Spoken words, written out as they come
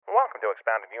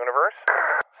Expounded Universe,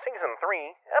 Season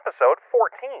 3, Episode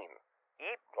 14,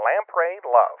 Eat, Lamprey,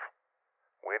 Love.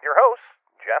 With your hosts,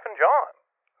 Jeff and John.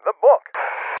 The book,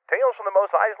 Tales from the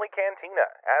Mos Eisley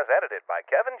Cantina, as edited by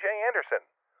Kevin J. Anderson.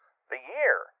 The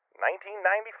year,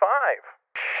 1995.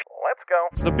 Let's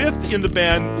go. The Bith in the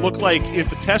band looked like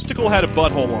if the testicle had a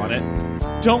butthole on it.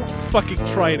 Don't fucking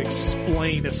try and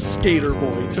explain a skater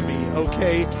boy to me,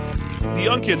 okay? The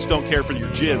young kids don't care for your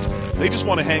jizz. They just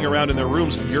want to hang around in their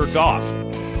rooms and jerk off.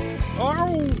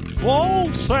 Oh, ball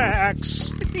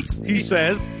sacks, he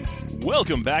says.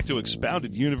 Welcome back to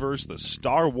Expounded Universe, the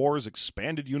Star Wars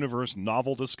Expanded Universe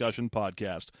novel discussion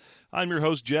podcast. I'm your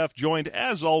host, Jeff, joined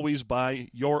as always by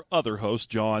your other host,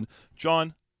 John.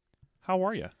 John, how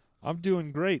are you? I'm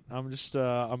doing great. I'm just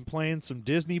I'm playing some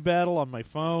Disney Battle on my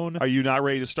phone. Are you not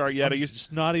ready to start yet? I'm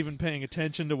just not even paying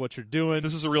attention to what you're doing.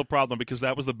 This is a real problem because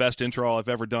that was the best intro I've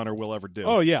ever done or will ever do.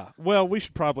 Oh, yeah. Well, we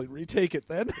should probably retake it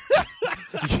then.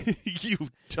 You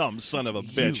dumb son of a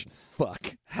bitch. You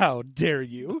fuck. How dare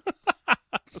you?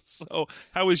 So,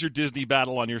 how is your Disney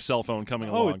Battle on your cell phone coming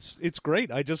along? Oh, it's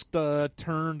great. I just turned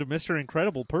Mr.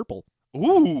 Incredible purple.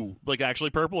 Ooh. Like actually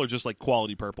purple or just like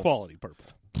quality purple? Quality purple.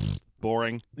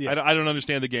 Boring. Yeah. I don't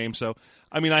understand the game, so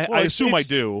I mean, I assume I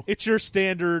do. It's your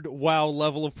standard WoW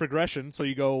level of progression, so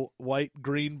you go white,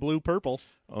 green, blue, purple.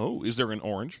 Oh, is there an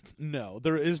orange? No,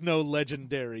 there is no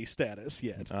legendary status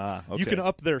yet. Ah, okay. You can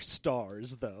up their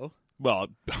stars, though. Well,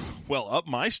 up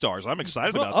my stars. I'm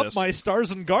excited about up this. My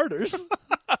stars and garters.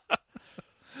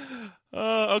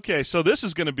 Okay, so this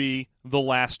is going to be the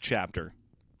last chapter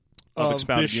of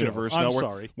Expounded Universe. I'm no,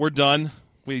 sorry. We're done.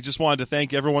 We just wanted to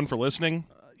thank everyone for listening.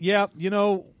 Yeah, you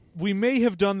know, we may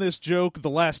have done this joke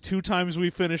the last two times we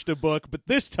finished a book, but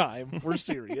this time we're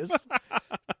serious.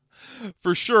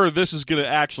 For sure, this is going to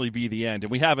actually be the end, and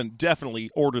we haven't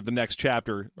definitely ordered the next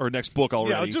chapter or next book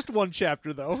already. Yeah, just one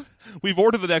chapter, though. We've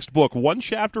ordered the next book, one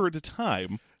chapter at a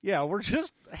time. Yeah, we're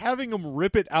just having them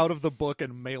rip it out of the book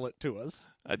and mail it to us.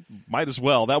 Might as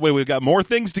well. That way we've got more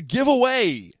things to give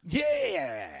away.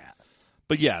 Yeah!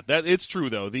 But yeah, it's true,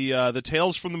 though. The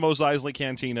Tales from the Mos Eisley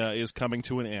Cantina is coming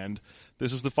to an end.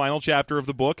 This is the final chapter of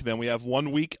the book. Then we have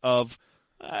 1 week of,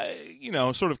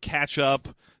 sort of catch-up,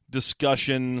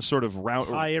 discussion, sort of round.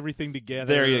 Tie everything together.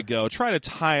 There you go. Try to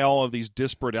tie all of these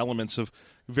disparate elements of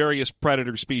various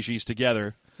predator species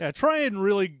together. Yeah, try and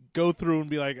really go through and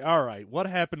be like, all right, what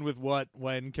happened with what,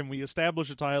 when, can we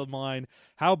establish a timeline?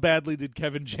 How badly did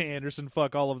Kevin J. Anderson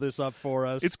fuck all of this up for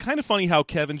us? It's kind of funny how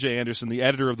Kevin J. Anderson, the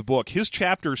editor of the book, his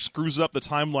chapter screws up the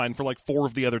timeline for like 4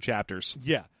 of the other chapters.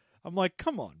 Yeah. I'm like,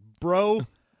 come on, bro.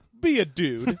 Be a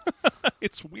dude.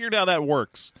 It's weird how that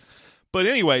works. But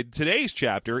anyway, today's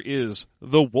chapter is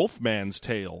The Wolfman's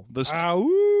Tale.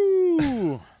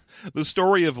 Ow! The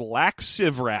story of Lax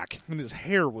Sivrak. And his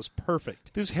hair was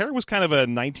perfect. His hair was kind of a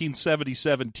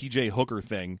 1977 T.J. Hooker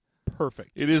thing.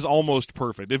 Perfect. It is almost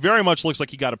perfect. It very much looks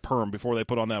like he got a perm before they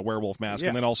put on that werewolf mask, Yeah.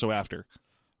 and then also after.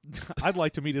 I'd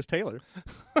like to meet his tailor.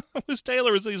 His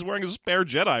tailor he's wearing a spare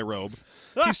Jedi robe.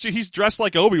 He's dressed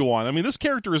like Obi-Wan. I mean, this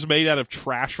character is made out of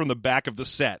trash from the back of the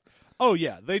set. Oh,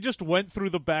 yeah. They just went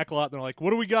through the back lot and they're like, what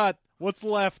do we got? What's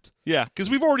left? Yeah, because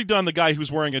we've already done the guy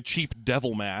who's wearing a cheap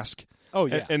devil mask. Oh,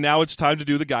 yeah. And now it's time to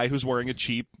do the guy who's wearing a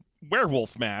cheap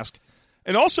werewolf mask.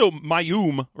 And also,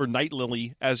 Mayum, or Night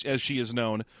Lily, as she is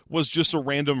known, was just a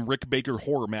random Rick Baker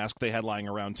horror mask they had lying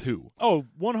around, too. Oh,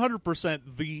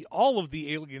 100%. All of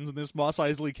the aliens in this Mos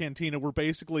Eisley Cantina were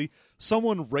basically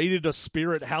someone raided a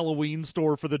Spirit Halloween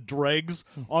store for the dregs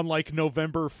on, like,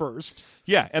 November 1st.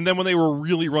 Yeah, and then when they were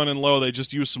really running low, they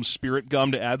just used some spirit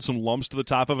gum to add some lumps to the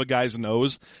top of a guy's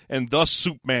nose, and thus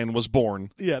Soup Man was born.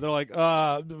 Yeah, they're like,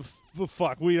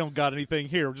 fuck, we don't got anything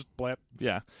here. Just blap.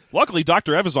 Yeah. Luckily,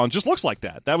 Dr. Evazan just looks like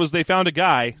that. They found a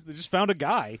guy. They just found a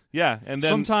guy. Yeah, and then...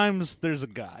 Sometimes there's a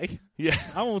guy. Yeah.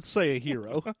 I won't say a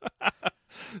hero.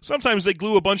 Sometimes they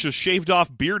glue a bunch of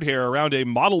shaved-off beard hair around a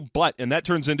model butt, and that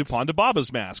turns into Ponda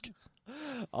Baba's mask.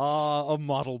 A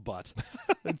model butt.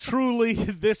 And truly,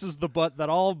 this is the butt that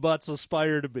all butts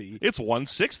aspire to be. It's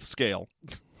 1/6 scale.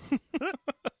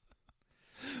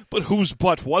 But whose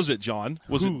butt was it, John?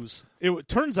 Whose? It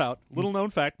turns out, little known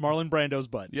fact, Marlon Brando's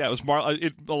butt. Yeah, it was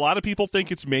a lot of people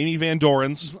think it's Mamie Van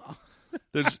Doren's.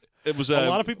 It was a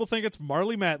lot of people think it's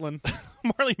Marlee Matlin.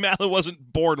 Marlee Matlin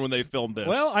wasn't born when they filmed this.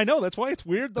 Well, I know. That's why it's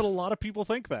weird that a lot of people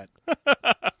think that.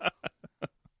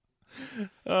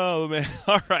 Oh, man.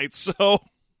 All right, so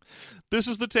this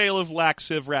is the tale of Lax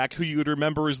Sivrak, who you would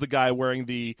remember is the guy wearing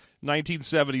the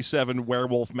 1977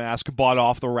 werewolf mask bought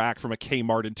off the rack from a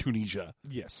Kmart in Tunisia.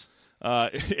 Yes.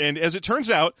 And as it turns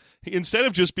out, instead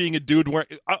of just being a dude wearing...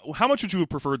 how much would you have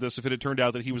preferred this if it had turned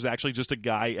out that he was actually just a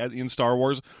guy in Star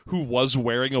Wars who was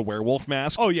wearing a werewolf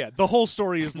mask? Oh, yeah. The whole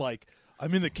story is like,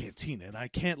 I'm in the cantina and I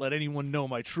can't let anyone know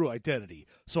my true identity,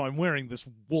 so I'm wearing this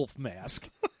wolf mask.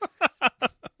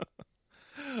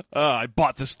 I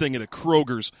bought this thing at a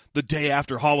Kroger's the day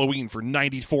after Halloween for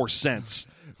 94 cents.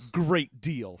 Great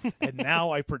deal. And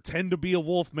now I pretend to be a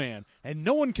wolf man, and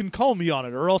no one can call me on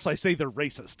it, or else I say they're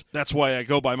racist. That's why I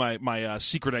go by my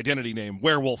secret identity name,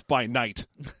 Werewolf by Night.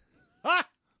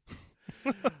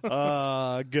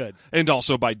 Good. And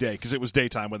also by day, because it was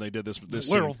daytime when they did this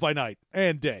Werewolf scene. by night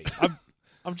and day.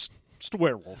 I'm just a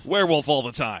werewolf. Werewolf all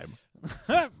the time.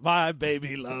 My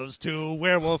baby loves to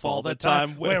werewolf all the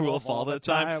time. Werewolf all the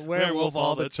time. Werewolf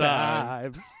all the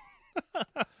time.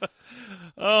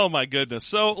 Oh, my goodness.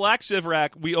 So, Lax Sivrak,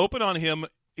 we open on him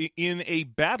in a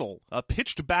battle, a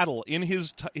pitched battle in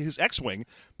his X-Wing,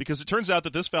 because it turns out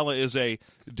that this fella is a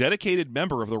dedicated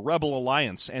member of the Rebel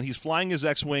Alliance, and he's flying his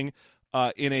X-Wing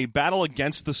in a battle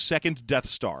against the second Death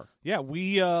Star. Yeah,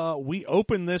 we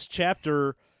open this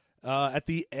chapter at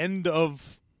the end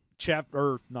of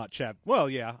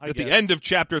the end of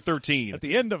Chapter 13. At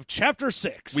the end of Chapter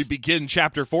 6. We begin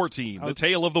Chapter 14, The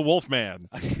Tale of the Wolfman.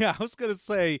 Yeah, I was going to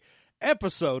say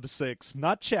Episode 6,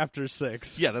 not Chapter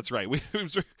 6. Yeah, that's right. It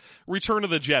was Return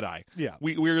of the Jedi. Yeah.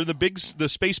 We're in the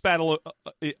space battle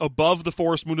above the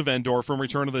forest moon of Endor from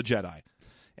Return of the Jedi.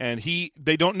 And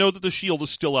they don't know that the shield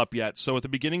is still up yet, so at the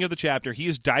beginning of the chapter, he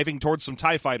is diving towards some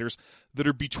TIE fighters that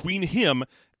are between him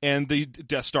and the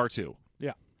Death Star 2.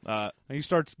 Yeah. And he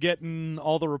starts getting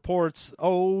all the reports.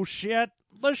 Oh, shit,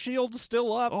 the shield's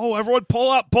still up. Oh, everyone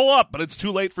pull up. But it's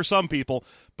too late for some people,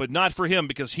 but not for him,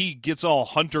 because he gets all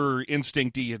hunter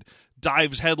instincty and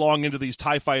dives headlong into these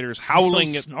TIE fighters,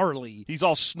 howling. So snarly. He's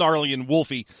all snarly and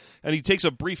wolfy, and he takes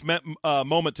a brief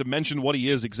moment to mention what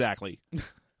he is exactly.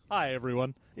 Hi,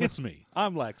 everyone. It's me.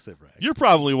 I'm Lax Sivrak. You're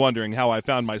probably wondering how I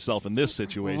found myself in this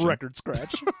situation. Record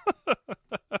scratch.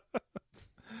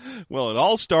 Well, it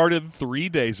all started 3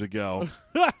 days ago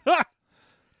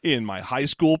in my high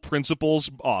school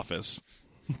principal's office.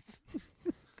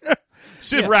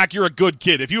 Sivrak, You're a good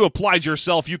kid. If you applied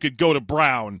yourself, you could go to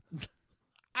Brown.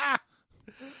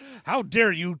 How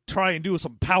dare you try and do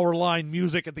some power line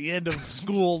music at the end of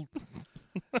school?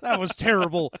 That was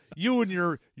terrible. You and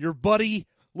your buddy,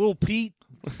 Lil Pete.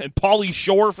 And Pauly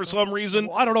Shore, for some reason.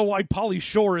 I don't know why Pauly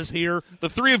Shore is here. The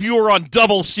three of you are on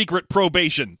double secret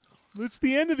probation. It's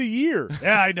the end of the year.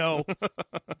 Yeah, I know.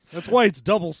 That's why it's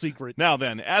double secret. Now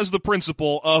then, as the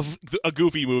principal of a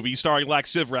Goofy movie starring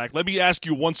Lax Sivrak, let me ask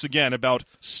you once again about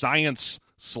science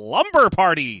slumber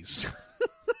parties.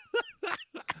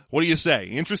 What do you say?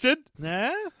 Interested?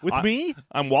 Nah, with me?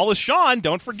 I'm Wallace Shawn,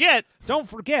 don't forget. Don't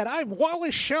forget, I'm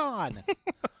Wallace Shawn.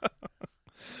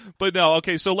 But no,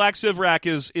 okay, so Lax Sivrak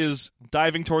is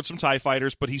diving towards some TIE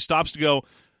fighters, but he stops to go,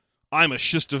 I'm a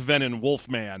Shistavenin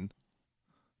Wolfman.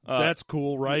 That's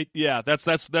cool, right? Yeah,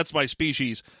 that's my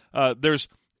species.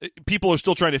 People are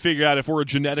still trying to figure out if we're a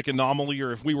genetic anomaly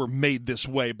or if we were made this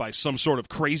way by some sort of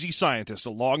crazy scientist a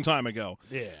long time ago.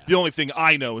 Yeah. The only thing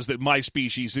I know is that my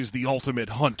species is the ultimate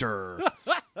hunter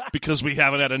because we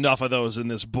haven't had enough of those in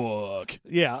this book.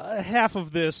 Yeah, half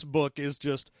of this book is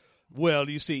just, well,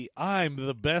 you see, I'm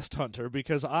the best hunter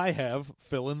because I have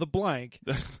fill in the blank.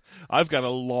 I've got a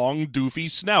long,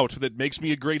 doofy snout that makes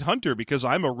me a great hunter because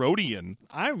I'm a Rhodian.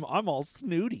 I'm all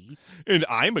snooty. And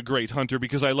I'm a great hunter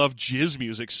because I love jizz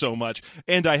music so much,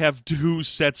 and I have 2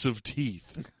 sets of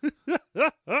teeth.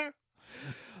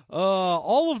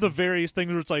 All of the various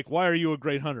things where it's like, why are you a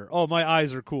great hunter? Oh, my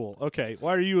eyes are cool. Okay,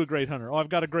 why are you a great hunter? Oh, I've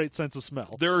got a great sense of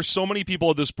smell. There are so many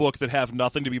people in this book that have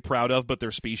nothing to be proud of but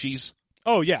their species.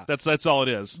 Oh, yeah. That's all it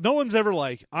is. No one's ever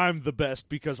like, I'm the best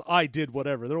because I did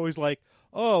whatever. They're always like,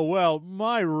 oh, well,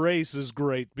 my race is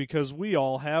great because we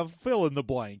all have fill in the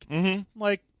blank. Mm-hmm.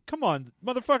 Like, come on,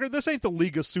 motherfucker, this ain't the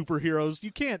League of Superheroes.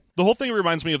 You can't. The whole thing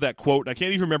reminds me of that quote. I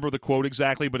can't even remember the quote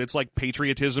exactly, but it's like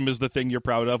patriotism is the thing you're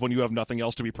proud of when you have nothing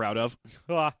else to be proud of.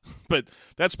 But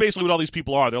that's basically what all these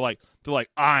people are. They're like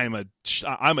I'm a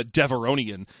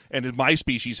Deveronian, and my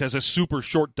species has a super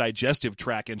short digestive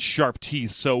tract and sharp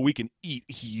teeth, so we can eat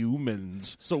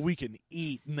humans. So we can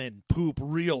eat and then poop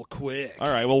real quick. All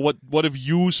right. Well, what have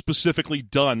you specifically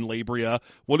done, Labria?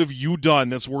 What have you done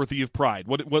that's worthy of pride?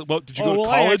 What did you go to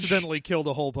college? I accidentally killed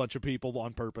a whole bunch of people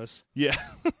on purpose. Yeah.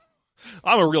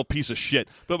 I'm a real piece of shit,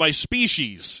 but my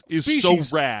species is so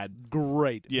rad.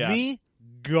 Great. Yeah. Me,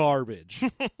 garbage.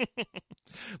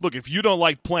 Look, if you don't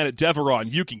like Planet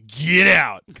Deveron, you can get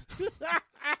out.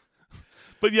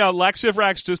 But yeah,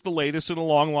 Laxivrak's just the latest in a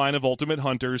long line of ultimate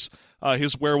hunters.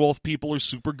 His werewolf people are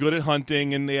super good at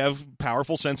hunting, and they have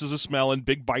powerful senses of smell and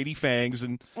big bitey fangs.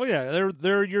 And Oh yeah,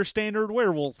 they're your standard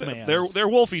werewolf man. they're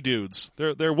wolfy dudes.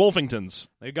 They're Wolfingtons.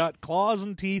 They got claws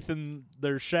and teeth, and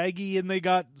they're shaggy, and they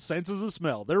got senses of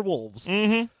smell. They're wolves.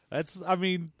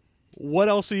 Mm-hmm. What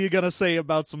else are you gonna say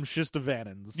about some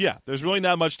Shistovanans? Yeah, there's really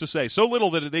not much to say. So little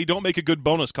that they don't make a good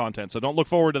bonus content, so don't look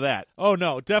forward to that. Oh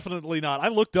no, definitely not. I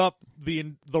looked up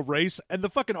the race, and the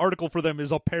fucking article for them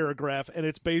is a paragraph, and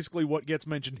it's basically what gets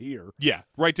mentioned here. Yeah,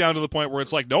 right down to the point where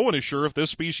it's like no one is sure if this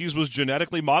species was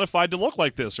genetically modified to look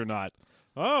like this or not.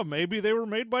 Oh, maybe they were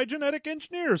made by genetic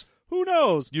engineers. Who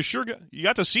knows? You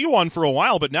got to see one for a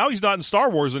while, but now he's not in Star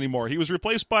Wars anymore. He was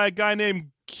replaced by a guy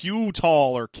named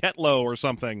Q-Tall or Ketlo or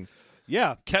something.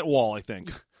 Yeah. Ketwall, I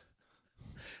think.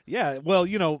 Yeah, well,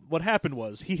 what happened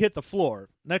was he hit the floor.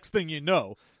 Next thing you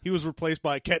know, he was replaced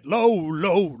by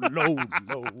Low.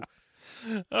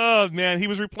 Oh, man, he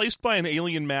was replaced by an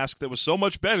alien mask that was so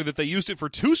much better that they used it for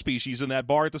two species in that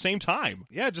bar at the same time.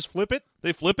 Yeah, just flip it.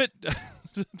 They flip it,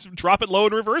 drop it low,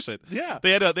 and reverse it. Yeah.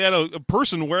 They had a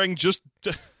person wearing just,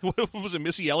 what was it,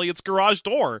 Missy Elliott's garage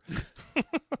door.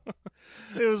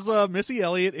 It was Missy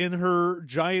Elliott in her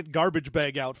giant garbage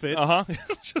bag outfit.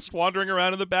 Just wandering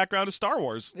around in the background of Star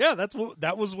Wars. Yeah,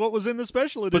 that was what was in the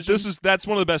special edition. But that's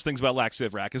one of the best things about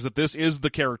Laxivrak is that this is the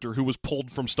character who was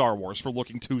pulled from Star Wars for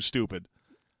looking too stupid.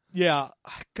 Yeah,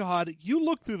 God, you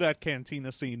look through that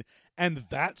cantina scene, and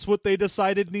that's what they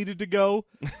decided needed to go?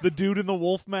 The dude in the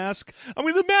wolf mask? I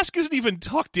mean, the mask isn't even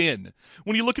tucked in.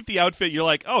 When you look at the outfit, you're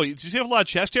like, oh, does he have a lot of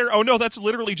chest hair? Oh, no, that's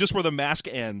literally just where the mask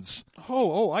ends.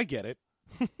 Oh, I get it.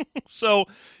 So,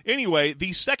 anyway,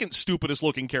 the second stupidest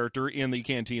looking character in the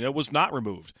cantina was not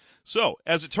removed. So,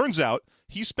 as it turns out,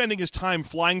 he's spending his time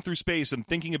flying through space and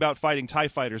thinking about fighting TIE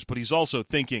fighters, but he's also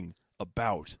thinking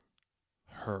about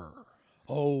her.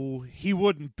 Oh, he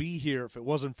wouldn't be here if it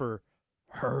wasn't for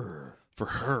her. For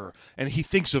her. And he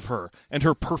thinks of her and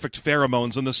her perfect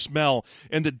pheromones and the smell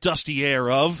and the dusty air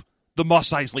of the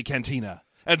Mos Eisley Cantina.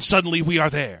 And suddenly we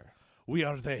are there. We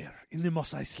are there in the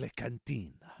Mos Eisley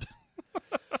Cantina.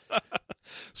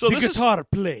 So the guitar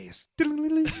plays.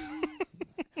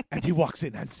 And he walks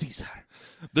in and sees her.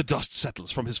 The dust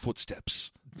settles from his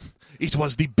footsteps. It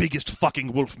was the biggest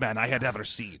fucking wolfman I had ever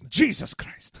seen. Jesus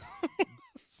Christ.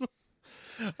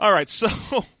 All right, so...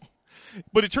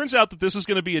 But it turns out that this is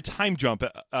going to be a time jump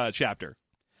chapter.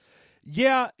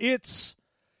 Yeah,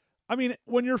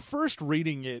 when you're first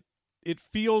reading it, it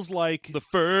feels like... The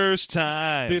first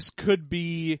time. This could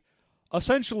be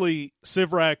essentially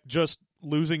Sivrak just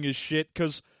losing his shit,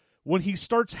 because when he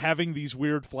starts having these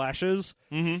weird flashes,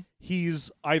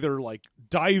 he's either like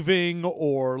diving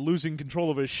or losing control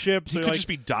of his ship. He could just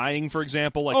be dying, for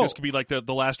example. This could be like the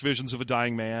last visions of a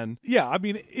dying man. Yeah, I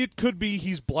mean, it could be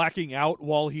he's blacking out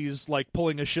while he's like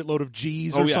pulling a shitload of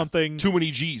G's or something. Too many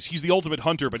G's. He's the ultimate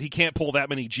hunter, but he can't pull that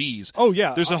many G's. Oh,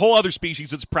 yeah. There's a whole other species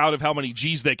that's proud of how many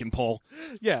G's they can pull.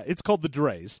 Yeah, it's called the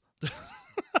Dreys.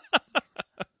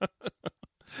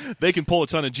 They can pull a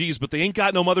ton of G's, but they ain't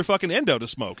got no motherfucking endo to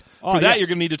smoke. For that, you're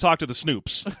going to need to talk to the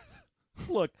Snoops.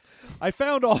 Look, I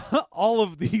found all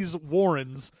of these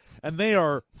Warrens, and they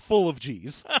are full of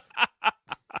G's.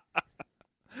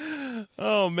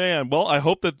 Oh, man. Well, I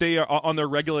hope that they are on their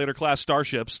regulator-class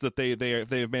starships, that they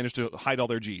have managed to hide all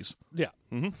their G's. Yeah.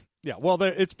 Mm-hmm. Yeah, well,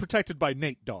 it's protected by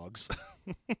Nate dogs.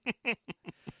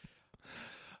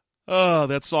 Oh,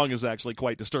 that song is actually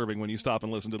quite disturbing when you stop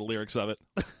and listen to the lyrics of it.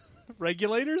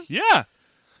 Regulators? Yeah.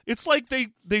 It's like they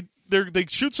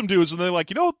shoot some dudes and they're like,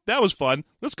 that was fun.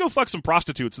 Let's go fuck some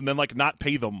prostitutes and then not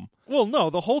pay them. Well, no,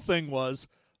 the whole thing was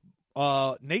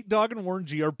Nate Dogg and Warren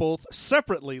G are both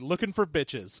separately looking for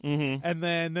bitches. Mm-hmm. And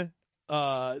then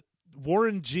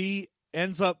Warren G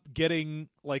ends up getting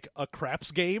a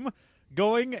craps game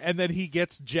going, and then he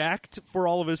gets jacked for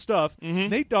all of his stuff. Mm-hmm.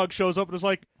 Nate Dogg shows up and is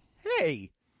like,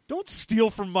 hey, don't steal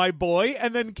from my boy,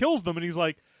 and then kills them. And he's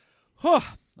like, huh.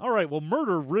 All right, well,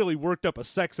 murder really worked up a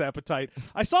sex appetite.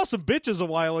 I saw some bitches a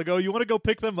while ago. You want to go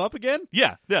pick them up again?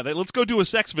 Yeah. Let's go do a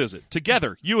sex visit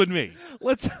together, you and me.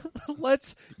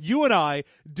 Let's you and I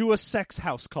do a sex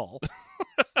house call.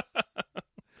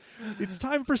 It's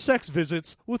time for sex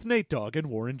visits with Nate Dogg and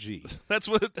Warren G. That's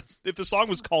what. If the song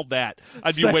was called that,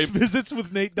 I'd be sex visits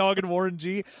with Nate Dogg and Warren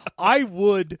G. I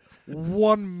would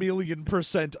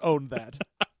 1,000,000% own that.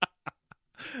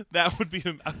 That would be.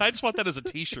 I just want that as a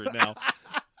T-shirt now.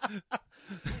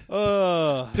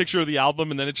 Picture of the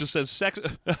album, and then it just says "sex."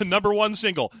 Number one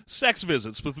single: "Sex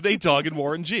Visits" with Nate Dogg and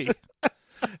Warren G.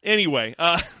 Anyway,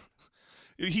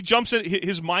 he jumps in.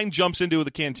 His mind jumps into the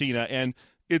cantina, and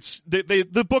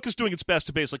the book is doing its best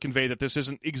to basically convey that this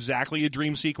isn't exactly a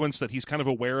dream sequence, that he's kind of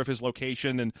aware of his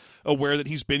location and aware that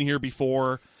he's been here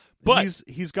before. But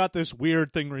he's got this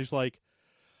weird thing where he's like,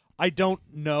 I don't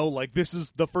know, like, this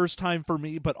is the first time for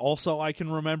me, but also I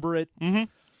can remember it. Mm-hmm.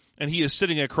 And he is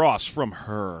sitting across from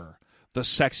her, the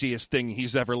sexiest thing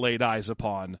he's ever laid eyes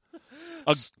upon.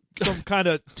 Some kind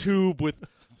of tube with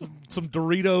some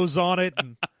Doritos on it.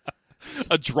 And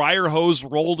a dryer hose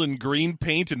rolled in green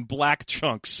paint and black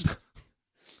chunks.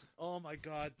 Oh, my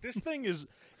God. This thing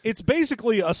it's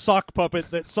basically a sock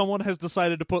puppet that someone has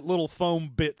decided to put little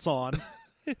foam bits on.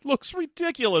 It looks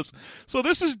ridiculous. So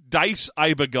this is Dice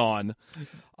Ibagon.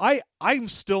 I'm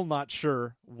still not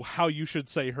sure how you should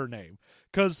say her name,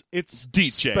 because it's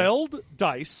DJ. spelled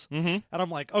Dice, Mm-hmm. and I'm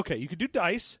like, okay, you could do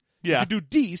Dice, Yeah. you could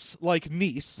do Dice, like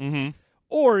niece, Mm-hmm.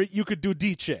 or you could do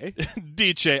DJ.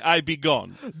 DJ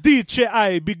Ibagon. DJ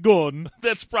I be gone.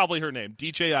 That's probably her name.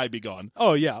 DJ Ibagon.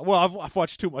 Oh, yeah. Well, I've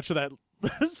watched too much of that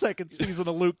second season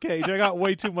of Luke Cage. I got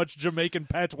way too much Jamaican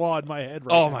patois in my head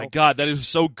right now. Oh my God, that is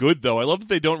so good though. I love that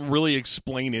they don't really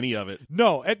explain any of it.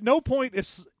 No, at no point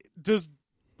does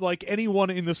like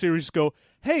anyone in the series go,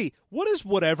 hey, what does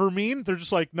whatever mean? They're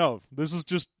just like, no, this is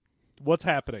just what's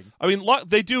happening. I mean,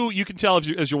 they do. You can tell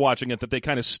as you're watching it that they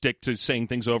kind of stick to saying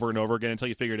things over and over again until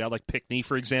you figure it out. Like Pickney,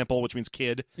 for example, which means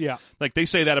kid. Yeah. Like they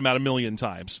say that about 1 million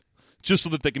times, just so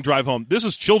that they can drive home. This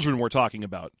is children we're talking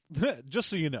about. Just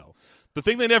so you know. The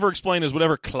thing they never explain is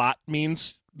whatever clot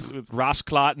means, Ross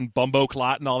clot and Bumbo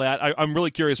clot and all that. I'm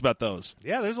really curious about those.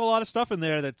 Yeah, there's a lot of stuff in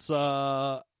there that's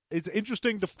it's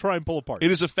interesting to try and pull apart.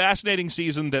 It is a fascinating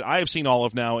season that I have seen all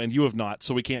of now, and you have not,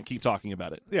 so we can't keep talking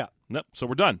about it. Yeah. Nope. So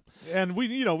we're done. And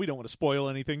we don't want to spoil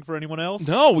anything for anyone else.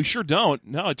 No, we sure don't.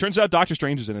 No, it turns out Doctor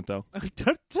Strange is in it, though.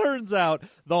 Turns out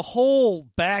the whole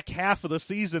back half of the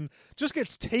season just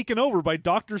gets taken over by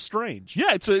Doctor Strange.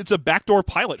 Yeah, it's a backdoor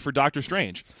pilot for Doctor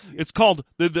Strange. It's called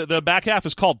the back half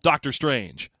is called Doctor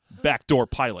Strange Backdoor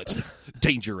Pilot.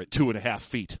 Danger at 2.5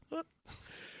 feet.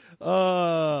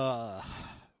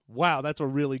 Wow, that's a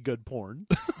really good porn.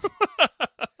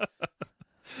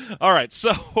 All right,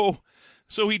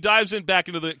 so he dives back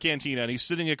into the cantina, and he's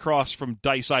sitting across from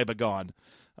Dice Ibagon,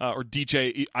 or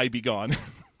DJ Ibagon.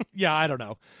 Yeah, I don't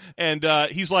know. And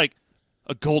he's like,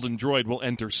 a golden droid will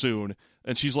enter soon.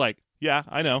 And she's like, yeah,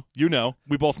 I know. You know.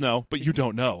 We both know, but you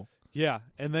don't know. Yeah,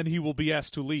 and then he will be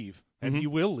asked to leave, and he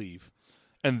will leave.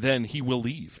 And then he will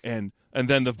leave. And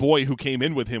then the boy who came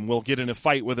in with him will get in a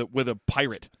fight with a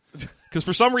pirate. Because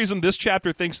for some reason, this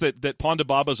chapter thinks that Ponda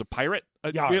Baba's a pirate.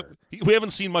 We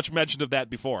haven't seen much mention of that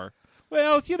before.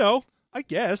 Well, I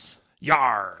guess.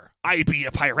 Yar, I be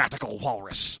a piratical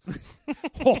walrus.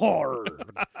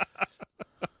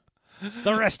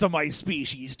 The rest of my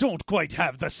species don't quite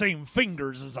have the same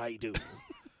fingers as I do.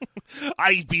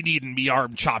 I be needing me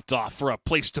arm chopped off for a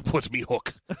place to put me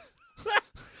hook.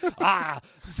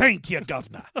 Thank you,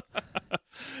 Governor.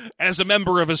 As a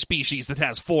member of a species that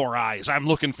has 4 eyes, I'm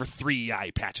looking for 3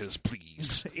 eye patches,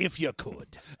 please. If you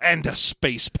could. And a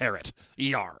space parrot.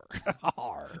 Yar.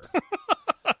 Arr.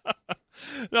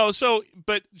 No,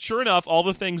 but sure enough, all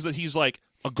the things that he's like,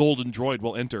 a golden droid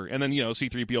will enter, and then,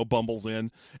 C-3PO bumbles in,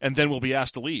 and then we'll be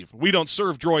asked to leave. We don't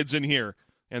serve droids in here.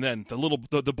 And then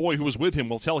the boy who was with him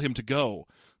will tell him to go.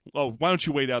 Oh, why don't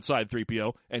you wait outside,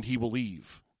 3PO? And he will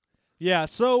leave. Yeah,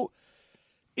 so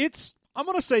I'm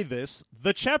going to say this.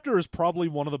 The chapter is probably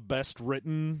one of the best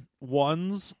written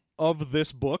ones of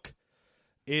this book.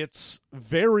 It's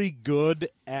very good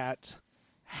at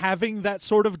having that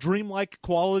sort of dreamlike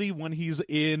quality when he's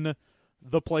in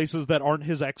the places that aren't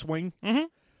his X-Wing. Mm-hmm.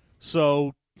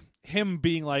 So him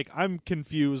being like, I'm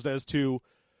confused as to,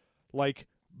 like,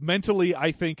 mentally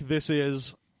I think this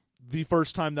is the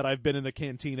first time that I've been in the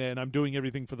cantina and I'm doing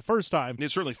everything for the first time.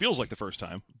 It certainly feels like the first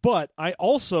time. But I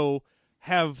also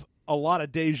have a lot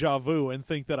of deja vu and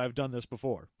think that I've done this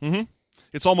before. Mm-hmm.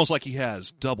 It's almost like he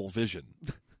has double vision.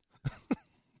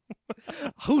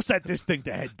 Who set this thing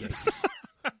to head games?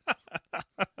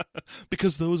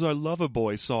 Because those are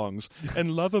Loverboy songs,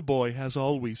 and Loverboy has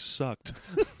always sucked.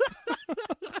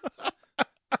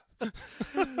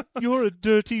 You're a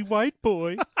dirty white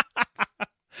boy.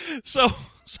 So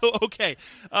okay.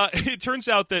 It turns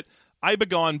out that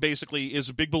Ibagon basically is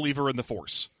a big believer in the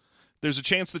Force. There's a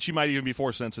chance that she might even be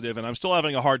Force sensitive, and I'm still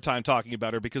having a hard time talking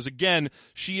about her because, again,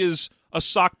 she is a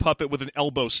sock puppet with an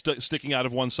elbow sticking out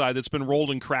of one side that's been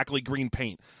rolled in crackly green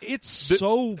paint. It's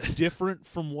so different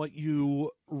from what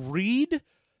you read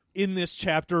in this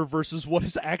chapter versus what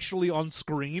is actually on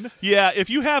screen. Yeah, if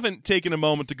you haven't taken a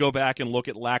moment to go back and look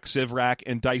at Lack Sivrak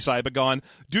and Dice Ibagon,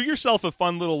 do yourself a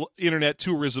fun little internet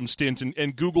tourism stint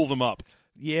and Google them up.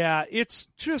 Yeah, it's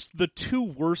just the two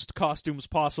worst costumes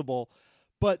possible.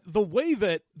 But the way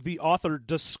that the author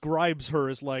describes her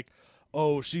is like,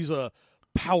 oh, she's a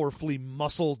powerfully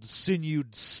muscled,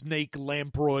 sinewed snake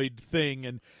lamproid thing,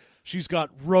 and she's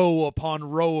got row upon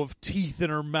row of teeth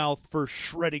in her mouth for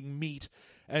shredding meat,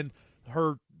 and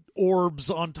her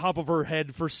orbs on top of her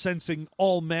head for sensing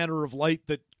all manner of light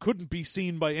that couldn't be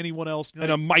seen by anyone else.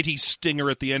 And a mighty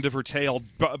stinger at the end of her tail,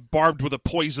 barbed with a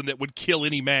poison that would kill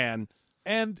any man.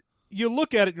 And you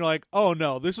look at it and you're like, oh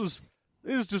no, this is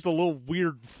just a little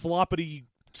weird floppity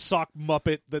sock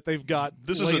muppet that they've got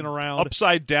laying around.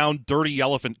 Upside down dirty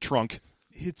elephant trunk.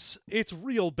 It's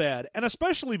real bad. And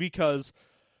especially because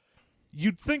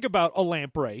you'd think about a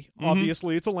lamprey.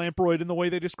 Obviously, it's a lamproid in the way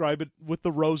they describe it with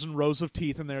the rows and rows of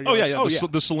teeth in there.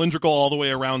 The cylindrical all the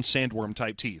way around sandworm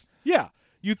type teeth. Yeah.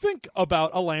 You think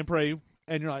about a lamprey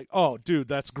and you're like, oh, dude,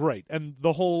 that's great. And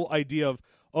the whole idea of,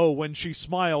 when she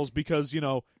smiles because,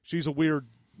 she's a weird,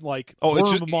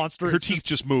 worm monster. Her teeth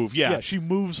just move, yeah. Yeah, she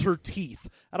moves her teeth.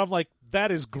 And I'm like,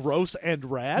 that is gross and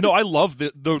rad. No, I love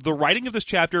the writing of this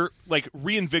chapter,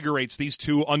 reinvigorates these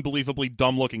two unbelievably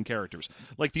dumb-looking characters.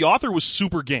 The author was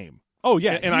super game. Oh,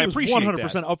 yeah. And I appreciate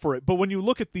 100% that. up for it. But when you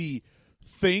look at the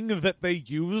thing that they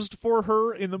used for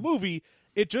her in the movie,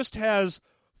 it just has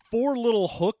 4 little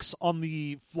hooks on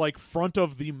the front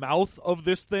of the mouth of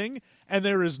this thing, and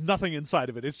there is nothing inside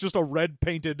of it. It's just a red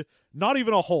painted, not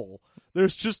even a hole.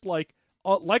 There's just like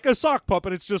a sock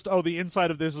puppet. It's just the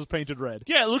inside of this is painted red.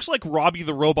 Yeah, it looks like Robbie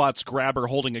the Robot's grabber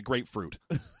holding a grapefruit.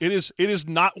 It is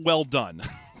not well done.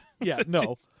 Yeah,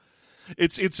 no.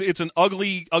 It's an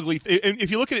ugly.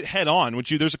 If you look at it head on,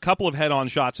 there's a couple of head on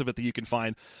shots of it that you can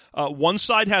find. One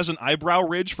side has an eyebrow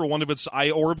ridge for one of its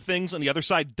eye orb things, and the other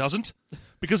side doesn't,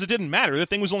 because it didn't matter. The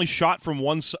thing was only shot from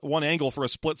one angle for a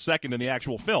split second in the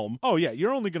actual film. Oh yeah,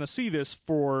 you're only going to see this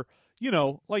for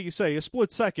like you say, a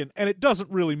split second, and it doesn't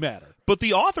really matter. But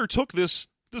the author took this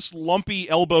lumpy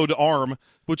elbowed arm,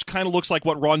 which kind of looks like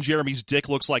what Ron Jeremy's dick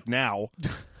looks like now,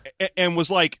 and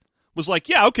was like,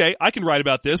 yeah, okay, I can write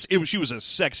about this. She was a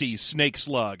sexy snake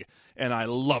slug, and I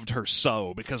loved her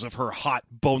so because of her hot,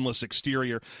 boneless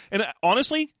exterior. And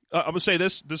honestly, I'm going to say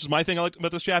this is my thing I liked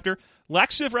about this chapter.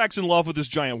 Lax Sivrak's in love with this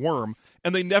giant worm,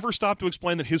 and they never stop to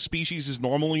explain that his species is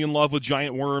normally in love with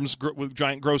giant worms, with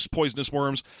giant, gross, poisonous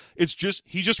worms. It's just,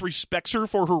 he just respects her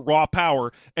for her raw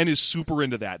power and is super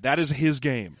into that. That is his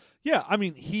game. Yeah, I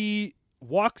mean, he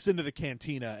walks into the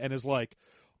cantina and is like,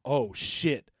 oh,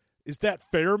 shit. Is that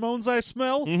pheromones I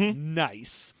smell? Mm-hmm.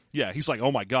 Nice. Yeah, he's like,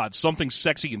 oh my God, something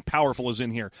sexy and powerful is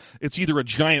in here. It's either a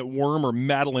giant worm or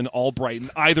Madeline Albright,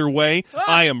 and either way,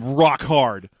 I am rock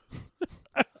hard.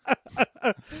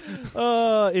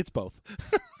 It's both.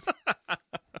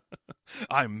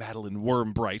 I'm Madeline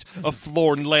Wormbright, a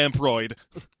Florn Lamproid.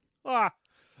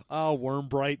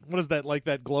 Wormbright. What is that, like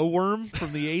that glowworm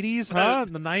from the 80s, huh?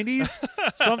 In the 90s?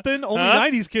 Something? Only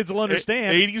 90s kids will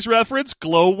understand. 80s reference?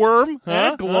 Glowworm?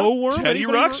 Huh? Glowworm? Teddy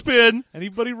Ruxpin.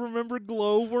 Anybody remember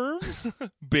glowworms?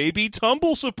 Baby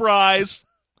tumble surprise.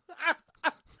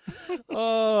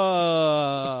 Yeah.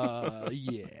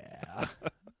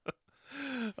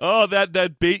 Oh,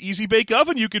 that Easy Bake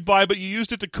Oven you could buy, but you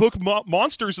used it to cook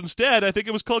monsters instead. I think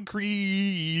it was called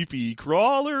Creepy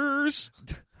Crawlers.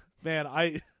 Man,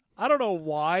 I don't know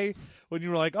why when you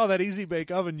were like, oh, that Easy Bake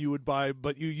Oven you would buy,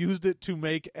 but you used it to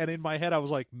make, and in my head I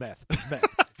was like, meth.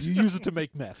 You use it to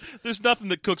make meth. There's nothing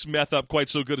that cooks meth up quite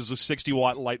so good as a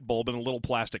 60-watt light bulb in a little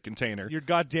plastic container. You're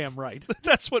goddamn right.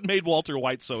 That's what made Walter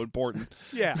White so important.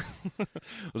 Yeah.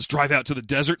 Let's drive out to the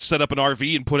desert, set up an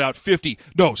RV, and put out 60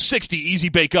 Easy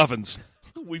Bake Ovens.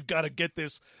 We've got to get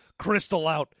this crystal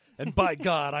out. And by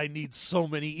God, I need so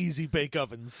many Easy Bake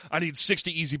Ovens. I need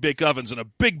 60 Easy Bake Ovens and a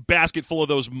big basket full of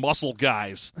those muscle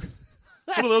guys.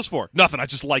 What are those for? Nothing. I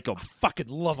just like them. I fucking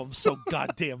love them so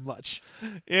goddamn much.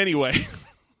 Anyway.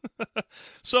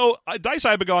 So, Dice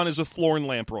Ibagon is a Florn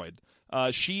Lamproid.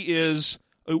 She is...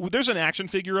 there's an action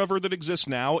figure of her that exists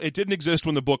now. It didn't exist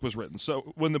when the book was written.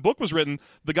 So, when the book was written,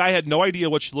 the guy had no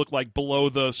idea what she looked like below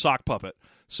the sock puppet.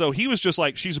 So, he was just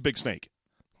like, she's a big snake.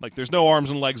 Like, there's no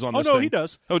arms and legs on this thing. Oh, no, he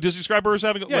does. Oh, does he describe her as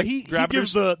having, he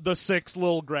gives the 6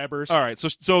 little grabbers. All right,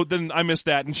 so then I missed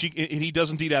that, and he does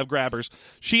indeed have grabbers.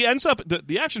 She ends up,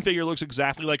 the action figure looks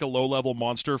exactly like a low-level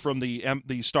monster from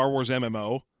the Star Wars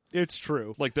MMO. It's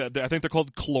true. Like, I think they're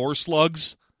called Chlor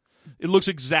Slugs. It looks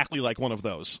exactly like one of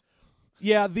those.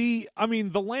 Yeah, the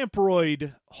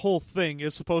Lamproid whole thing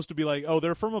is supposed to be like,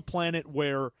 they're from a planet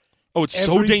where it's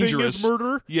so dangerous. Is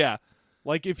murder. Yeah.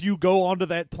 Like, if you go onto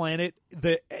that planet,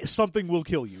 something will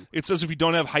kill you. It says if you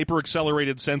don't have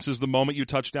hyper-accelerated senses the moment you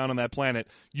touch down on that planet,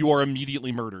 you are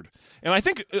immediately murdered. And I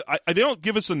think, they don't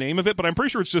give us the name of it, but I'm pretty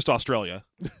sure it's just Australia.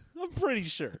 I'm pretty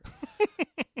sure.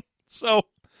 So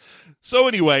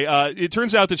anyway, it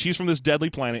turns out that she's from this deadly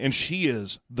planet, and she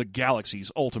is the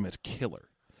galaxy's ultimate killer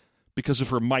because of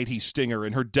her mighty stinger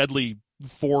and her deadly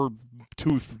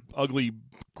four-tooth, ugly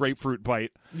grapefruit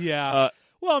bite. Yeah.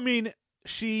 Well, I mean,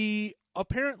 she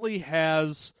apparently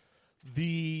has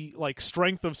the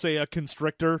strength of, say, a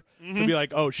constrictor to be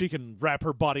like, oh, she can wrap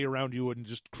her body around you and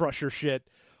just crush your shit,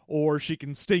 or she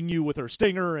can sting you with her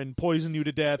stinger and poison you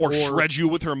to death, or shred you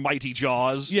with her mighty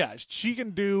jaws. Yeah, she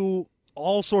can do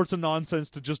all sorts of nonsense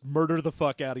to just murder the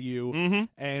fuck out of you,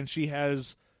 and she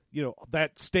has,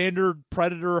 that standard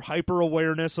predator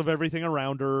hyper-awareness of everything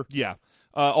around her. Yeah.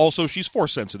 Also, she's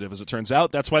force sensitive, as it turns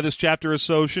out. That's why this chapter is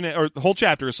so the whole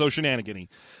chapter is so shenanigan-y.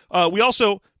 We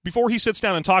also, before he sits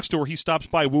down and talks to her, he stops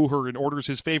by Woo Her and orders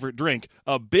his favorite drink,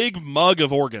 a big mug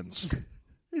of organs.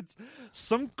 It's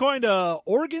some kind of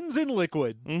organs in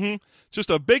liquid. Just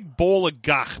a big bowl of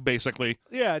gach, basically.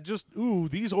 Yeah, just,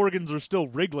 these organs are still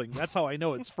wriggling. That's how I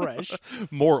know it's fresh.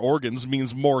 More organs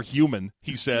means more human,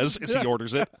 he says, as he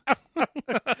orders it.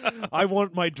 I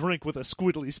want my drink with a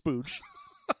squiddly spooch.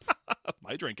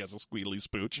 My drink has a squealy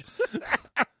spooch.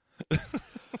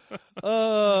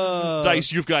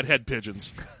 Dice, you've got head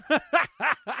pigeons.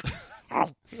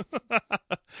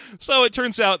 So it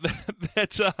turns out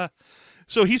that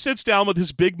so he sits down with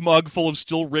his big mug full of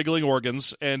still wriggling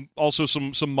organs and also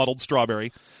some muddled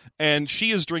strawberry, and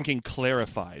she is drinking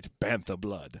clarified bantha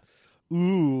blood.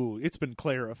 Ooh, it's been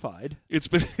clarified.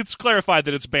 It's clarified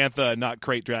that it's bantha and not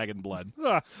crate dragon blood.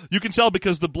 You can tell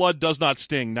because the blood does not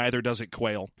sting, neither does it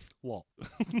quail. Well,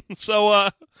 so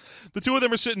the two of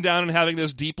them are sitting down and having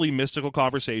this deeply mystical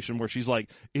conversation where she's like,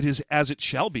 "It is as it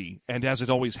shall be, and as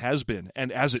it always has been,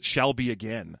 and as it shall be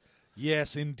again."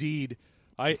 Yes, indeed.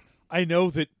 I know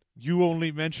that you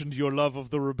only mentioned your love of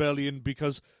the rebellion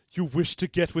because you wish to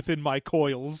get within my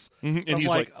coils. And I'm he's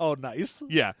like, oh, nice.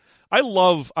 Yeah. I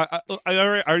love, I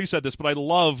already said this, but I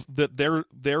love that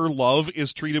their love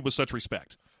is treated with such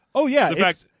respect. Oh,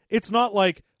 yeah. It's not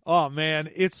like, oh, man,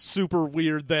 it's super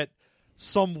weird that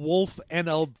some wolf and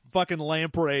a fucking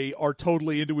lamprey are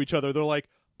totally into each other. They're like,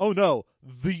 oh, no.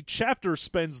 The chapter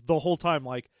spends the whole time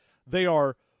like they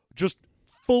are just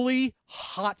fully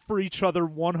hot for each other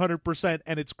 100%,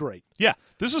 and it's great. Yeah.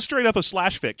 This is straight up a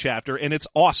slash fic chapter, and it's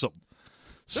awesome.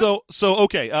 So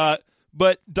okay,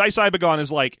 but Dice Ibagon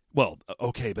is like, well,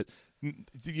 okay, but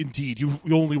indeed, you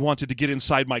only wanted to get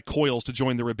inside my coils to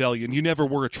join the rebellion. You never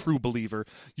were a true believer.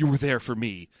 You were there for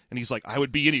me. And he's like, I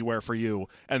would be anywhere for you.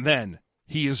 And then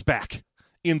he is back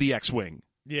in the X-Wing.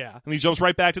 Yeah. And he jumps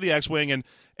right back to the X-Wing,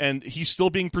 and he's still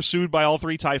being pursued by all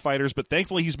three TIE fighters, but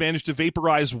thankfully he's managed to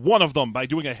vaporize one of them by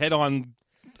doing a head-on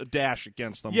dash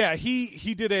against them. Yeah,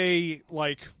 he did a,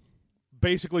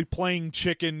 basically playing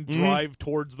chicken drive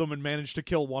towards them and managed to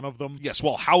kill one of them. Yes,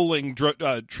 while howling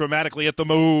dramatically at the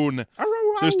moon.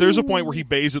 There's a point where he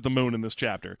bays at the moon in this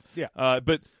chapter. Yeah.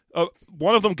 But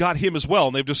one of them got him as well,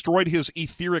 and they've destroyed his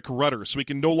etheric rudder, so he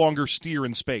can no longer steer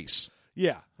in space.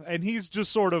 Yeah, and he's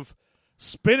just sort of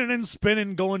spinning and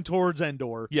spinning going towards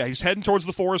Endor. Yeah, he's heading towards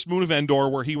the forest moon of Endor,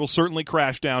 where he will certainly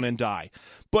crash down and die.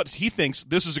 But he thinks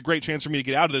this is a great chance for me to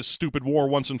get out of this stupid war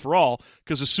once and for all,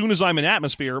 because as soon as I'm in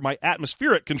atmosphere, my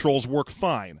atmospheric controls work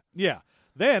fine. Yeah,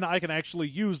 then I can actually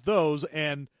use those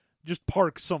and just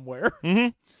park somewhere.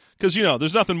 Because,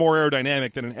 there's nothing more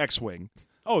aerodynamic than an X-Wing.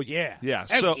 Oh, yeah. Yeah,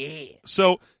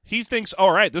 so he thinks,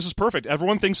 all right, this is perfect.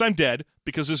 Everyone thinks I'm dead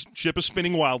because his ship is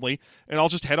spinning wildly, and I'll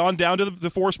just head on down to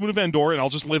the forest moon of Endor, and I'll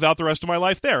just live out the rest of my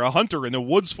life there, a hunter in a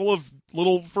woods full of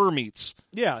little fur meats.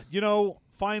 Yeah,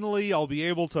 finally I'll be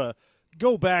able to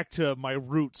go back to my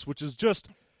roots, which is just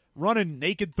running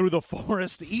naked through the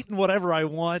forest, eating whatever I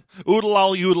want.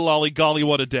 Oodle-olly, golly,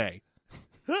 what a day.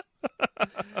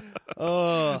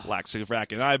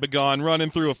 Laxivrak and I begun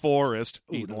running through a forest,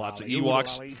 eating lots of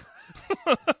Ewoks.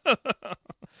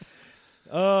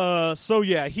 So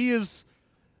yeah, he is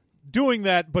doing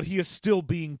that, but he is still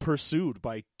being pursued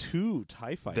by two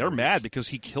TIE fighters. They're mad because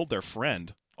he killed their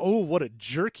friend. Oh, what a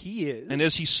jerk he is. And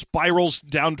as he spirals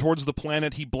down towards the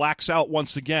planet, he blacks out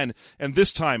once again, and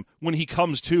this time, when he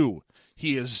comes to,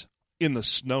 he is in the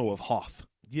snow of Hoth.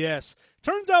 Yes.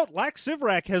 Turns out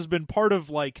Laxivrak has been part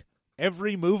of,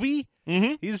 every movie.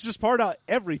 He's just part of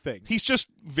everything. He's just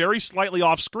very slightly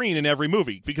off screen in every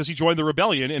movie because he joined the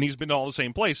rebellion and he's been to all the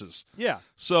same places. Yeah.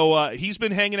 So he's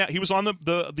been hanging out. He was on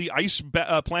the ice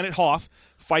planet Hoth,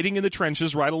 fighting in the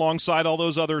trenches right alongside all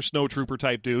those other snowtrooper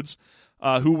type dudes.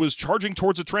 who was charging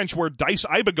towards a trench where Dice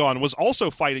Ibagon was also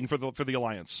fighting for the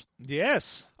Alliance.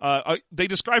 Yes. They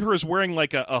describe her as wearing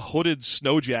like a hooded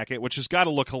snow jacket, which has got to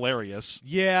look hilarious.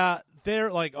 Yeah,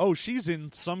 they're like, oh, she's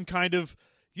in some kind of,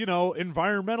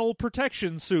 environmental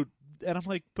protection suit. And I'm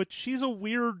like, but she's a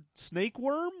weird snake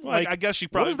worm? Like, I guess she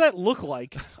probably... What does that look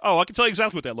like? Oh, I can tell you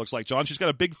exactly what that looks like, John. She's got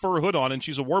a big fur hood on, and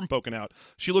she's a worm poking out.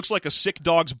 She looks like a sick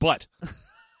dog's butt.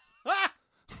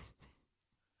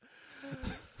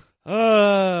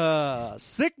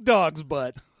 Sick dog's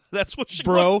butt. That's what she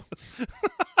Bro.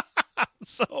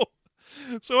 So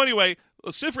anyway,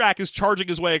 Sivrak is charging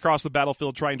his way across the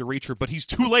battlefield trying to reach her, but he's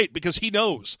too late because he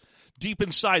knows. Deep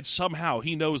inside, somehow,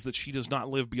 he knows that she does not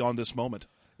live beyond this moment.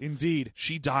 Indeed.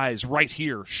 She dies right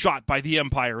here, shot by the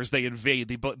Empire as they invade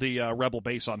the rebel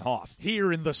base on Hoth.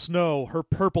 Here in the snow, her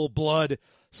purple blood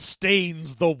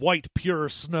stains the white pure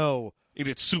snow. And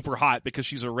it's super hot because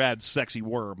she's a red, sexy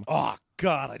worm. Oh,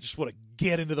 God, I just want to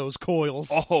get into those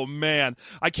coils. Oh, man.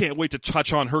 I can't wait to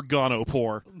touch on her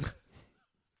gonopore.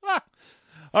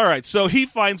 All right, so he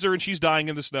finds her, and she's dying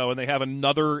in the snow, and they have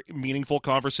another meaningful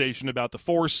conversation about the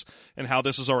Force and how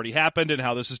this has already happened and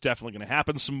how this is definitely going to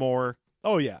happen some more.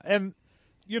 Oh, yeah. And,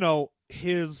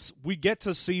 we get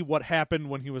to see what happened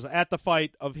when he was at the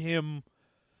fight of him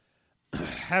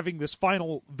having this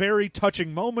final very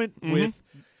touching moment with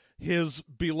his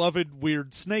beloved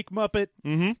weird snake Muppet.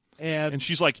 Mm-hmm. And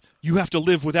she's like, you have to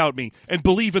live without me and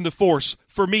believe in the Force.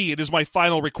 For me, it is my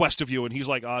final request of you. And he's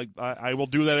like, I will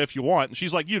do that if you want. And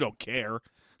she's like, you don't care.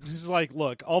 She's like,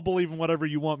 look, I'll believe in whatever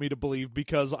you want me to believe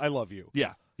because I love you.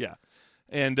 Yeah, yeah.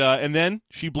 And then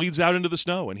she bleeds out into the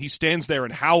snow, and he stands there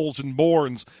and howls and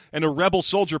mourns, and a rebel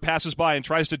soldier passes by and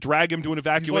tries to drag him to an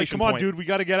evacuation point. Come on, point. dude, we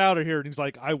got to get out of here. And he's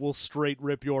like, I will straight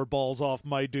rip your balls off,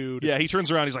 my dude. Yeah, he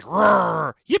turns around, he's like,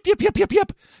 roar, yip, yip, yip, yip,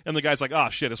 yip. And the guy's like, oh,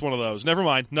 shit, it's one of those. Never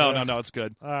mind. No, it's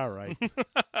good. All right.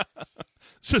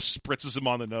 Just spritzes him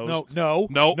on the nose.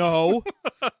 No.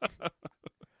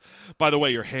 By the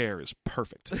way, your hair is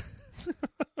perfect.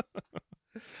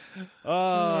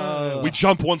 We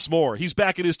jump once more. He's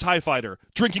back in his TIE fighter,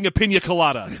 drinking a pina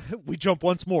colada. We jump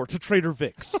once more to Trader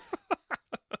Vic's.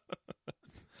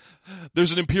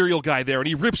 There's an Imperial guy there, and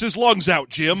he rips his lungs out,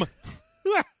 Jim.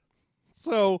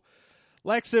 So,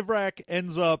 Lax Sivrak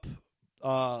ends up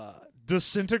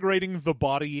disintegrating the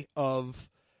body of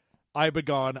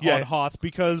Ibagon on Hoth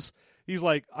because he's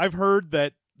like, I've heard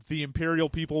that the Imperial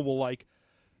people will,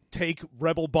 take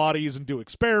rebel bodies and do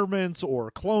experiments or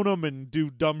clone them and do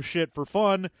dumb shit for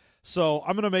fun. So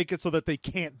I'm going to make it so that they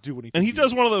can't do anything. And he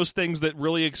does one of those things that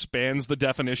really expands the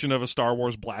definition of a Star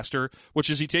Wars blaster, which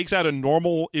is he takes out a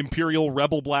normal Imperial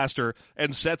Rebel blaster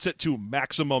and sets it to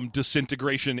maximum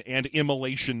disintegration and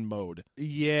immolation mode.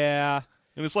 Yeah.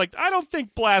 And it's like, I don't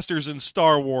think blasters in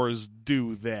Star Wars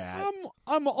do that.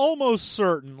 I'm almost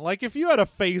certain. Like, if you had a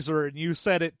phaser and you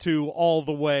set it to all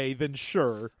the way, then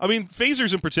sure. I mean,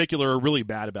 phasers in particular are really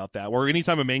bad about that, where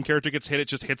anytime a main character gets hit, it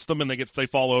just hits them and they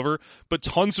fall over. But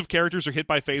tons of characters are hit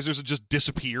by phasers and just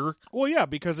disappear. Well, yeah,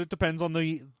 because it depends on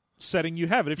the setting you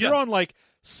have it. If you're on,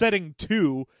 setting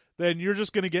 2, then you're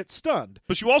just going to get stunned.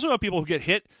 But you also have people who get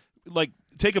hit,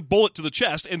 take a bullet to the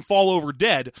chest and fall over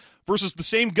dead, versus the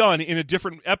same gun in a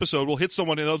different episode will hit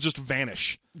someone and they'll just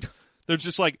vanish. They're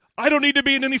just like, I don't need to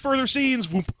be in any further scenes.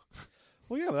 Whoop.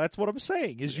 Well, yeah, that's what I'm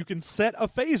saying, is you can set a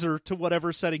phaser to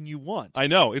whatever setting you want. I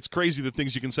know. It's crazy the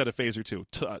things you can set a phaser to.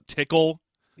 Tickle.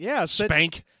 Yeah.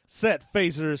 Spank. Set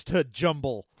phasers to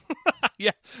jumble.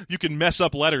 Yeah. You can mess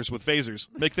up letters with phasers.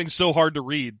 Make things so hard to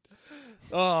read.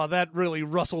 Oh, that really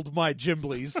rustled my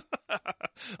gimblies.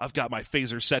 I've got my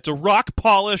phaser set to rock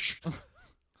polish.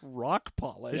 Rock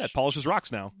polish? Yeah, it polishes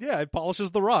rocks now. Yeah, it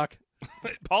polishes the rock.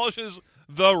 It polishes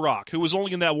the Rock, who was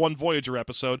only in that one Voyager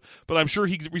episode, but I'm sure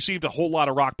he received a whole lot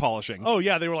of rock polishing. Oh,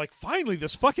 yeah, they were like, finally,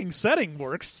 this fucking setting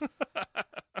works.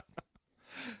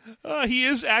 He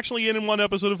is actually in one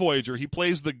episode of Voyager. He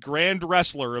plays the grand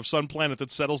wrestler of some planet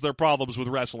that settles their problems with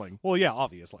wrestling. Well, yeah,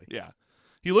 obviously. Yeah.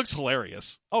 He looks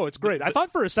hilarious. Oh, it's great. I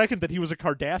thought for a second that he was a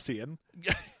Cardassian.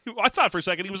 I thought for a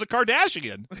second he was a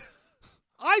Kardashian.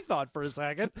 I thought for a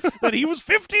second that he was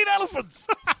 15 elephants.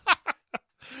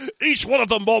 Each one of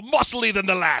them more muscly than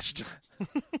the last.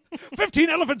 15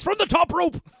 elephants from the top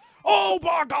rope. Oh,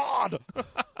 my God.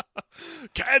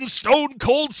 Can Stone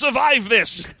Cold survive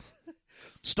this?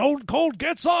 Stone Cold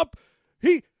gets up.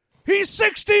 He's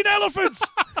 16 elephants.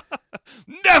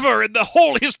 Never in the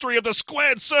whole history of the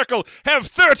squared circle have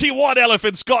 31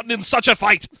 elephants gotten in such a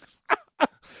fight.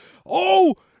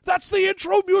 Oh, that's the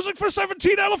intro music for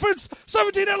 17 elephants.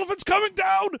 17 elephants coming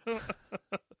down.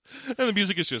 And the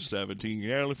music is just 17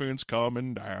 elephants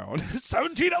coming down.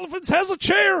 17 elephants has a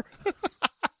chair.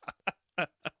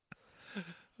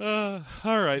 All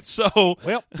right, so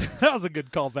Well, that was a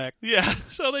good callback. yeah,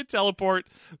 so they teleport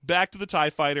back to the TIE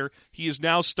fighter. He is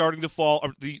now starting to fall,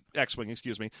 or the X-Wing,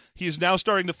 excuse me. He is now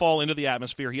starting to fall into the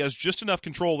atmosphere. He has just enough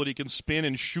control that he can spin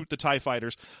and shoot the TIE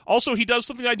fighters. Also, he does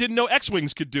something I didn't know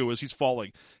X-Wings could do as he's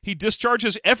falling. He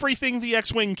discharges everything the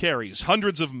X-Wing carries,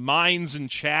 hundreds of mines and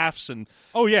chaffs and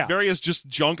Oh, yeah. various just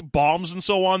junk bombs and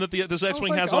so on that this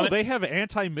X-Wing has on it. They have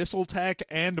anti-missile tech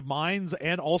and mines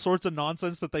and all sorts of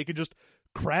nonsense that they can just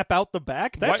crap out the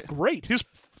back. That's great. His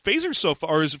his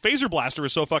phaser blaster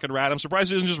is so fucking rad. I'm surprised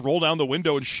he doesn't just roll down the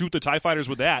window and shoot the TIE fighters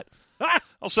with that.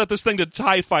 I'll set this thing to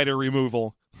TIE fighter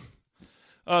removal.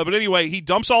 But anyway, he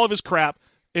dumps all of his crap,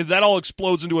 and that all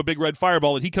explodes into a big red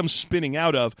fireball that he comes spinning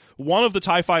out of. One of the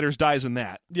TIE fighters dies in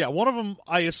that. Yeah, one of them,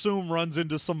 I assume, runs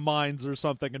into some mines or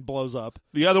something and blows up.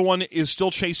 The other one is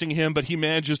still chasing him, but he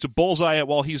manages to bullseye it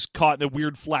while he's caught in a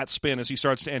weird flat spin as he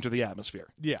starts to enter the atmosphere.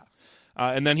 Yeah.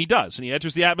 And then he does, and he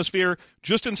enters the atmosphere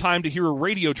just in time to hear a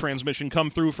radio transmission come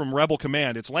through from Rebel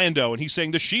Command. It's Lando, and he's saying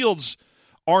the shields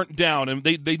aren't down, and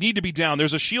they need to be down.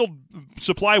 There's a shield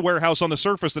supply warehouse on the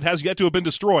surface that has yet to have been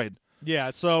destroyed.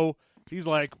 Yeah, so he's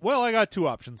like, well, I got two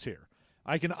options here.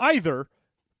 I can either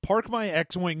park my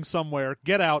X-Wing somewhere,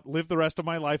 get out, live the rest of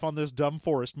my life on this dumb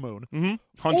forest moon. Mm-hmm.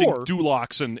 Hunting Or-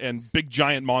 Dulocs and big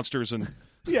giant monsters and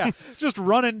Yeah, just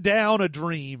running down a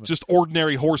dream. just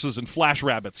ordinary horses and flash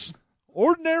rabbits.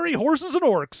 Ordinary horses and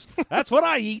orcs. That's what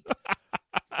I eat.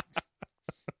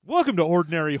 Welcome to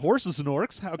Ordinary Horses and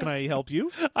Orcs. How can I help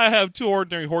you? I have 2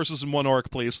 ordinary horses and 1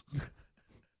 orc, please.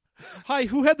 Hi,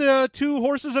 who had the 2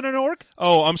 horses and an orc?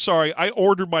 Oh, I'm sorry. I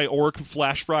ordered my orc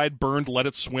flash fried, burned, let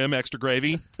it swim, extra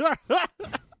gravy.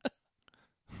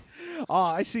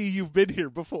 I see you've been here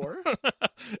before.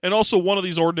 And also, one of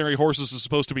these ordinary horses is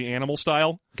supposed to be animal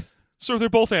style. So they're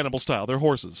both animal style. They're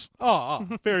horses.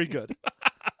 Very good.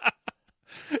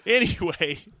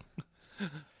 Anyway.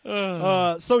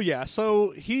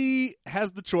 So he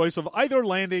has the choice of either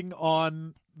landing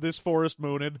on this forest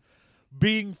moon and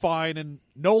being fine and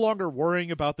no longer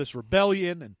worrying about this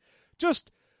rebellion and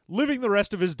just living the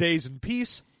rest of his days in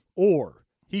peace, or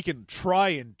he can try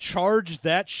and charge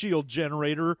that shield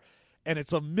generator, and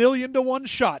it's 1,000,000 to 1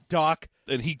 shot, Doc.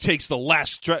 And he takes the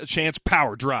last chance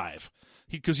power drive.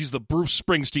 Because he's the Bruce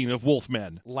Springsteen of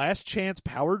Wolfmen. Last Chance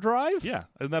Power Drive? Yeah.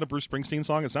 Isn't that a Bruce Springsteen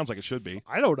song? It sounds like it should be.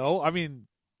 I don't know. I mean,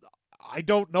 I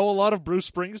don't know a lot of Bruce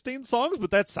Springsteen songs,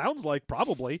 but that sounds like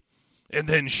probably. And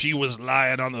then she was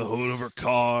lying on the hood of her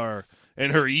car,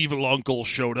 and her evil uncle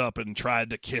showed up and tried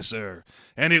to kiss her.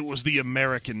 And it was the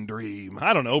American dream.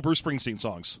 I don't know, Bruce Springsteen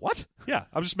songs. What? Yeah,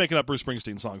 I'm just making up Bruce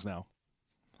Springsteen songs now.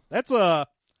 That's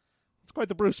quite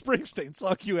the Bruce Springsteen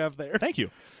song you have there. Thank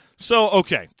you. So,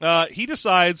 okay, he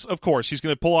decides, of course, he's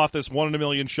going to pull off this 1 in a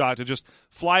million shot to just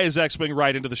fly his X-Wing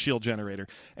right into the shield generator.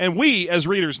 And we, as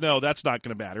readers, know that's not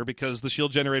going to matter because the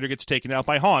shield generator gets taken out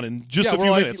by Han in just a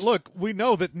few minutes. Look, we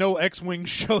know that no X-Wing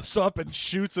shows up and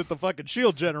shoots at the fucking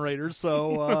shield generator,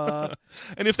 so...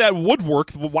 And if that would work,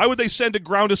 why would they send a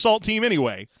ground assault team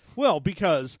anyway? Well,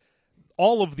 because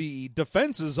all of the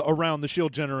defenses around the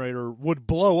shield generator would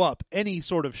blow up any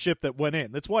sort of ship that went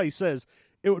in. That's why he says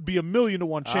it would be 1,000,000 to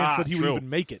 1 chance that he true. would even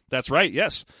make it. That's right,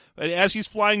 yes. And as he's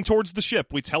flying towards the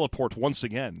ship, we teleport once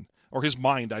again. Or his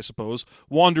mind, I suppose,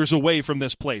 wanders away from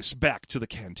this place, back to the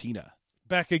cantina.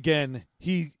 Back again.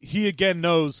 He again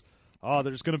knows,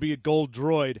 there's going to be a gold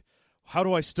droid. How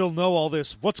do I still know all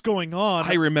this? What's going on?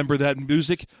 I remember that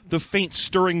music, the faint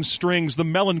stirring strings, the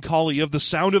melancholy of the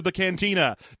sound of the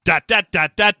cantina. Da da da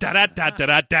da da da da da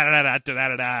da da da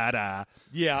da da da.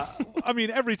 Yeah, I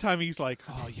mean, every time he's like,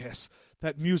 oh, yes,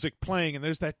 that music playing, and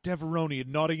there's that Deveroni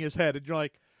nodding his head, and you're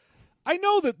like, I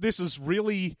know that this is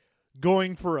really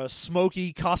going for a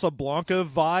smoky Casablanca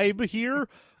vibe here,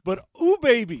 but ooh,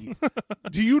 baby,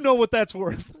 do you know what that's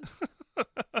worth?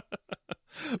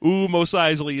 Ooh, Mos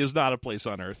Eisley is not a place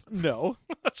on Earth. No.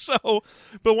 So,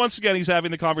 but once again, he's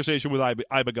having the conversation with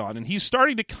Ibagon, and he's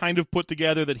starting to kind of put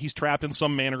together that he's trapped in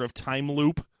some manner of time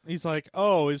loop. He's like,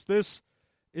 oh, is this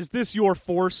your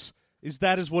force? Is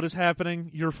what is happening?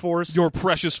 Your force? Your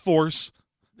precious force.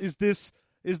 Is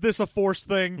this a force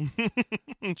thing?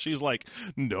 And she's like,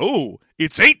 no,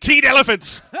 it's 18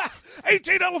 elephants.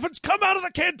 18 elephants come out of the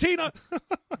cantina.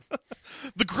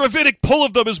 The gravitic pull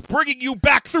of them is bringing you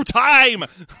back through time.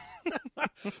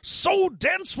 So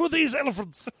dense were these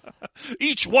elephants.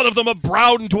 Each one of them a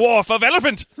brown dwarf of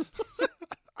elephant.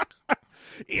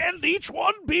 And each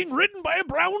one being ridden by a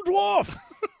brown dwarf.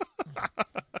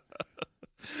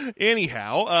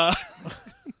 Anyhow,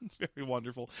 very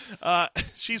wonderful.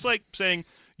 She's like saying,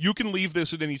 you can leave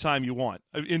this at any time you want.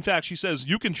 In fact, she says,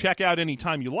 you can check out any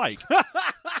time you like.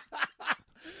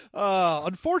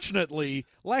 Unfortunately,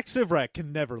 Lax Sivrak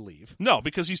can never leave. No,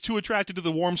 because he's too attracted to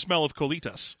the warm smell of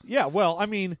colitas. Yeah, well, I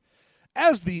mean,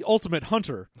 as the ultimate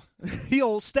hunter,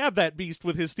 he'll stab that beast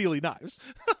with his steely knives.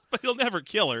 But he'll never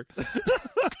kill her.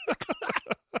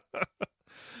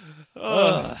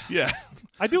 Yeah.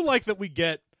 I do like that we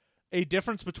get a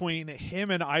difference between him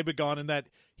and Ibagon in that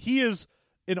he is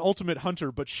an ultimate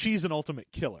hunter, but she's an ultimate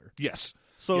killer. Yes.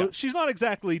 So Yeah. she's not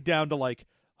exactly down to, like,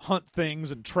 hunt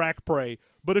things and track prey,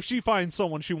 but if she finds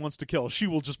someone she wants to kill, she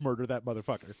will just murder that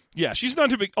motherfucker. Yeah, she's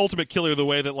not an ultimate killer the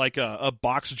way that, like, a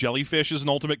box jellyfish is an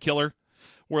ultimate killer,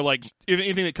 where, like, if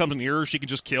anything that comes near her, she can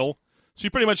just kill. She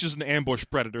pretty much is an ambush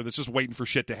predator that's just waiting for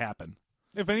shit to happen.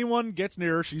 If anyone gets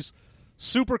near her, she's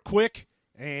super quick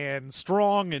and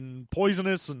strong and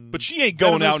poisonous. But she ain't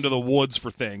going out venomous. into the woods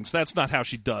for things. That's not how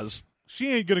she does.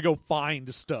 She ain't going to go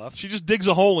find stuff. She just digs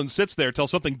a hole and sits there till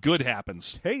something good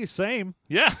happens. Hey, same.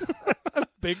 Yeah.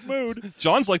 Big mood.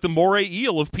 John's like the moray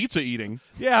eel of pizza eating.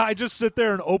 Yeah, I just sit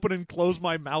there and open and close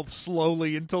my mouth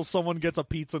slowly until someone gets a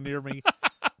pizza near me.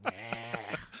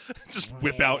 Just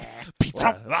whip out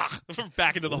pizza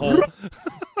back into the hole.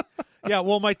 Yeah,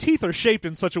 well, my teeth are shaped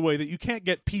in such a way that you can't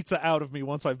get pizza out of me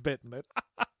once I've bitten it.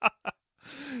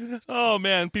 Oh,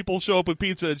 man. People show up with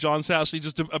pizza at John's house. He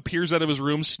just appears out of his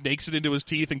room, snakes it into his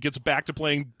teeth, and gets back to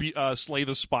playing Slay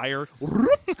the Spire.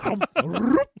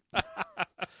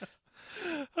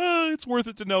 It's worth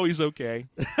it to know he's okay.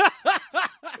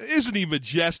 Isn't he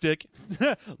majestic?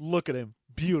 Look at him.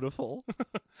 Beautiful.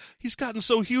 He's gotten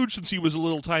so huge since he was a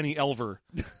little tiny elver.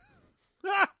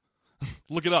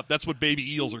 Look it up. That's what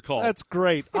baby eels are called. That's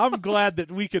great. I'm glad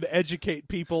that we could educate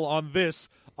people on this,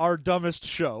 our dumbest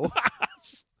show.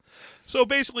 So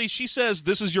basically, she says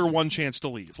this is your one chance to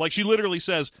leave. Like, she literally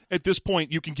says, at this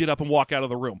point, you can get up and walk out of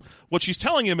the room. What she's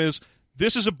telling him is,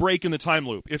 this is a break in the time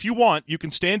loop. If you want, you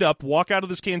can stand up, walk out of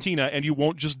this cantina, and you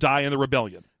won't just die in the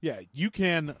rebellion. Yeah, you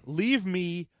can leave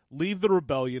me, leave the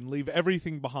rebellion, leave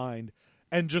everything behind,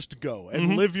 and just go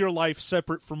and live your life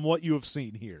separate from what you have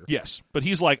seen here. Yes, but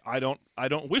he's like, I don't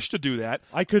wish to do that.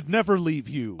 I could never leave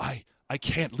you. I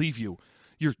can't leave you.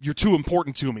 You're too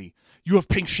important to me. You have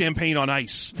pink champagne on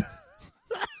ice.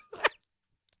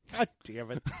 God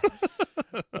damn it.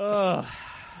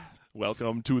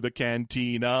 Welcome to the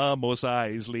cantina, Mos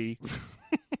Eisley.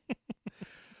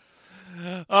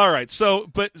 All right,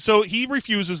 so he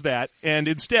refuses that, and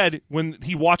instead, when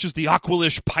he watches the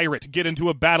Aqualish pirate get into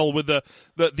a battle with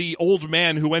the old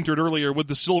man who entered earlier with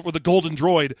the golden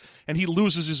droid, and he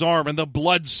loses his arm, and the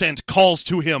blood scent calls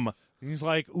to him. And he's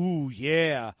like, ooh,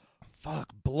 yeah.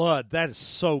 Fuck, blood. That is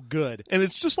so good. And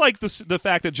it's just like the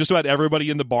fact that just about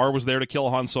everybody in the bar was there to kill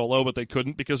Han Solo, but they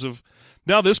couldn't because of...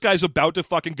 Now this guy's about to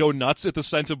fucking go nuts at the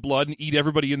scent of blood and eat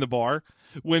everybody in the bar.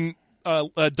 When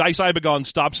Dice Ibagon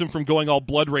stops him from going all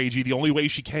blood ragey the only way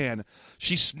she can,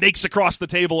 she snakes across the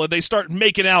table and they start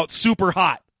making out super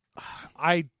hot.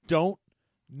 I don't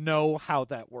know how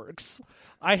that works.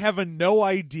 I have no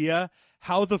idea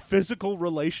how the physical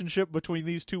relationship between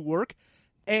these two work.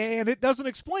 And it doesn't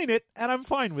explain it, and I'm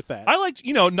fine with that. I like,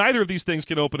 neither of these things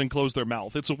can open and close their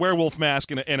mouth. It's a werewolf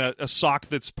mask and a sock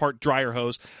that's part dryer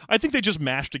hose. I think they just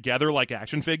mash together like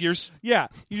action figures. Yeah,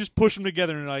 you just push them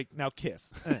together and like, now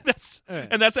kiss.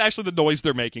 And that's actually the noise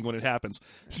they're making when it happens.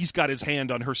 He's got his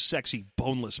hand on her sexy,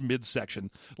 boneless midsection,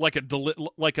 like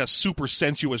a super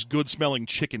sensuous, good-smelling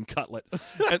chicken cutlet.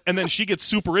 and then she gets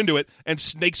super into it and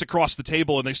snakes across the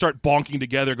table, and they start bonking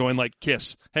together, going like,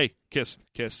 kiss. Hey, kiss,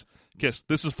 kiss. Kiss.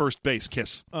 This is first base.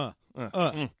 Kiss.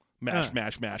 Mash,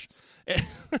 mash, mash.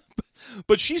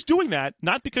 But she's doing that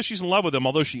not because she's in love with him,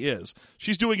 although she is.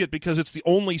 She's doing it because it's the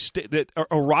only state that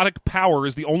erotic power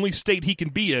is the only state he can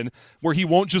be in where he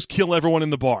won't just kill everyone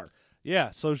in the bar. Yeah,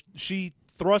 so she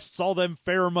thrusts all them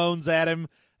pheromones at him,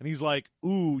 and he's like,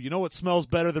 ooh, you know what smells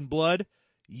better than blood?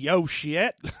 Yo,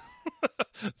 shit.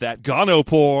 That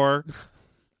gonopore.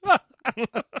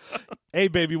 Hey,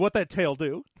 baby, what that tail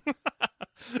do?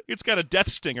 It's got a death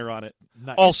stinger on it.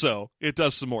 Nice. Also, it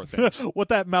does some more things. What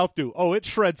that mouth do? Oh, it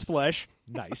shreds flesh.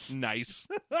 Nice. Nice.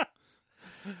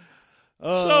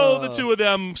 So the two of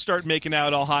them start making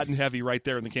out all hot and heavy right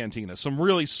there in the cantina. Some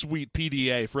really sweet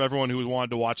PDA for everyone who wanted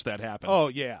to watch that happen. Oh,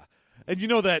 yeah. And you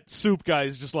know that soup guy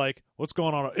is just like, what's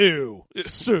going on? Ew,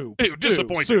 soup. Ew,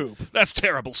 disappointing. Soup. That's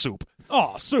terrible soup.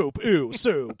 Oh, soup. Ew,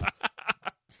 soup.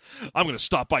 I'm going to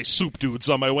stop by Soup Dudes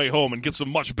on my way home and get some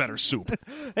much better soup.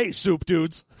 Hey, soup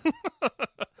dudes.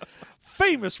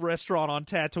 famous restaurant on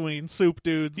Tatooine, Soup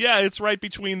Dudes. Yeah, it's right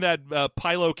between that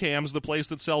Pylocam's, the place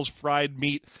that sells fried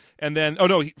meat, and then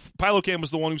Pylocam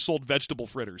was the one who sold vegetable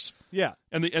fritters. Yeah.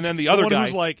 And then the other one guy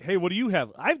who's like, hey, what do you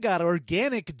have? I've got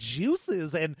organic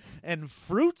juices and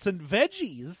fruits and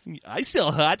veggies. I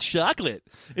sell hot chocolate,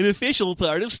 an official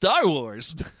part of Star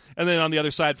Wars. And then on the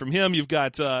other side from him, you've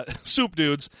got Soup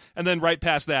Dudes, and then right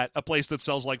past that, a place that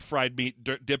sells like fried meat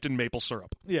dipped in maple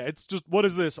syrup. Yeah, it's just, what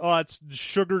is this? Oh, it's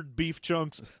sugared beef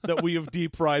chunks that we have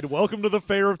deep fried. Welcome to the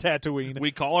Fair of Tatooine.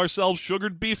 We call ourselves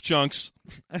Sugared Beef Chunks.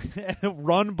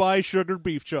 Run by sugared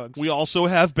beef chunks. We also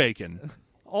have bacon.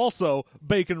 Also,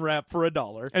 bacon wrap for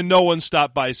 $1. And no one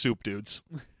stopped by Soup Dudes.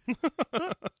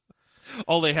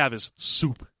 All they have is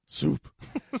soup. Soup.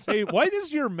 Hey, why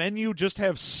does your menu just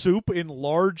have soup in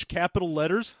large capital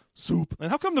letters? Soup.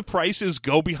 And how come the prices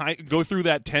go through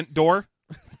that tent door?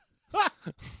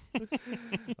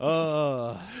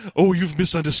 Oh, you've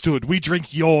misunderstood. We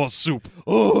drink your soup.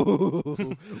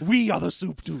 Oh, we are the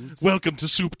Soup Dudes. Welcome to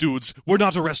Soup Dudes. We're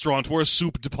not a restaurant. We're a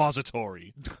soup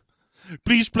depository.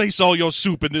 Please place all your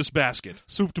soup in this basket.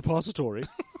 Soup depository.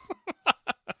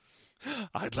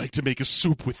 I'd like to make a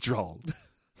soup withdrawal.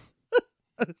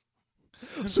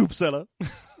 Soup seller.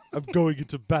 I'm going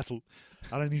into battle,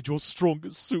 and I need your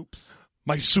strongest soups.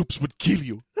 My soups would kill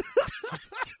you.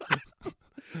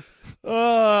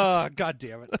 God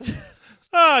damn it.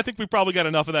 I think we probably got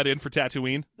enough of that in for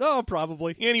Tatooine. Oh,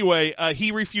 probably. Anyway,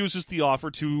 he refuses the offer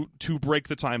to break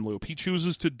the time loop. He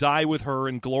chooses to die with her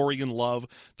and glory in love,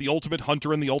 the ultimate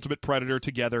hunter and the ultimate predator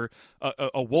together,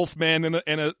 a wolf man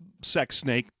and a sex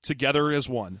snake together as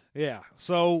one. Yeah,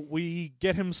 so we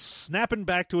get him snapping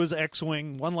back to his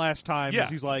X-Wing one last time as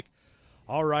he's like,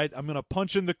 all right, I'm going to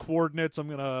punch in the coordinates, I'm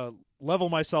going to level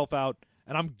myself out,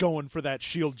 and I'm going for that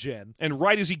shield gen. And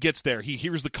right as he gets there, he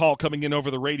hears the call coming in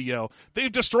over the radio.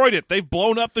 They've destroyed it. They've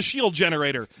blown up the shield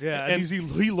generator. Yeah, and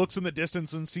he looks in the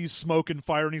distance and sees smoke and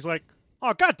fire, and he's like,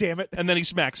 oh, God damn it. And then he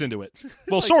smacks into it.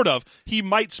 Well, sort of. He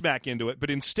might smack into it, but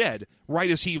instead, right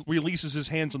as he releases his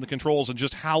hands on the controls and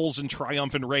just howls in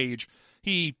triumph and rage,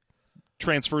 he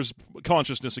transfers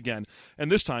consciousness again. And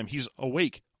this time, he's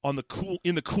awake in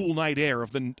the cool night air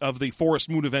of the forest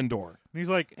moon of Endor. And he's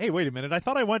like, hey, wait a minute. I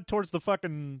thought I went towards the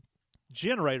fucking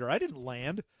generator. I didn't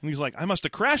land. And he's like, I must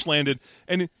have crash landed,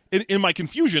 and in my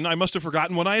confusion, I must have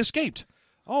forgotten when I escaped.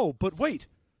 Oh, but wait.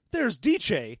 There's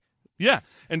DJ. Yeah,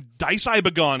 and Dice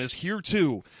Ibagon is here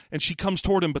too, and she comes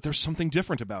toward him, but there's something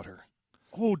different about her.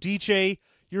 Oh, DJ,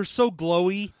 you're so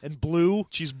glowy and blue.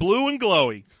 She's blue and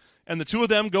glowy. And the two of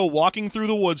them go walking through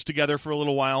the woods together for a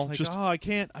little while. Like, I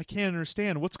can't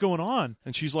understand. What's going on?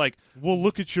 And she's like, well,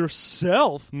 look at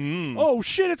yourself. Oh,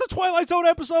 shit, it's a Twilight Zone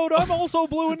episode. I'm also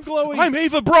blue and glowy. I'm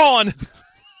Ava Braun.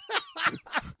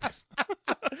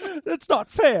 That's not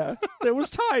fair. There was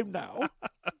time now.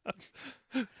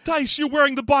 Dice, you're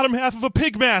wearing the bottom half of a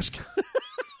pig mask.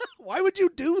 Why would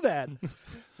you do that?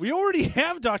 We already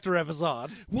have Dr.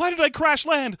 Evazan. Why did I crash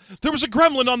land? There was a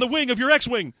gremlin on the wing of your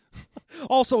X-Wing.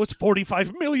 Also, it's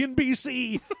 45 million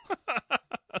BC.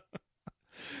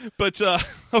 But,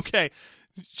 okay.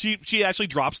 She actually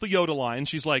drops the Yoda line.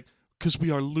 She's like, because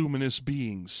we are luminous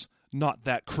beings, not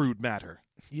that crude matter.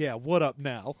 Yeah, what up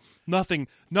now? Nothing,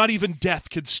 not even death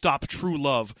can stop true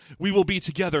love. We will be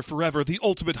together forever, the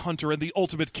ultimate hunter and the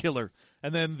ultimate killer.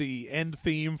 And then the end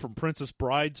theme from Princess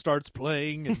Bride starts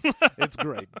playing, and it's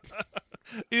great.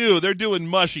 Ew, they're doing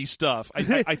mushy stuff. I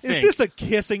think. Is this a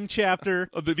kissing chapter?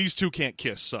 These two can't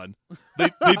kiss, son.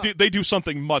 They do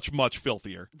something much, much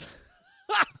filthier.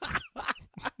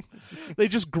 They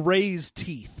just graze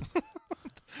teeth.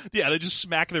 Yeah, they just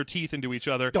smack their teeth into each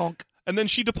other. Donk. And then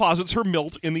she deposits her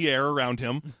milt in the air around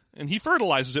him, and he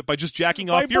fertilizes it by just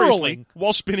jacking off furiously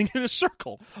while spinning in a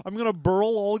circle. I'm going to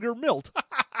burl all your milt.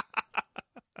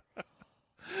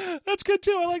 That's good,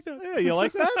 too. I like that. Yeah, you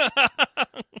like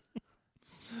that?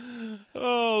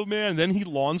 Oh, man. Then he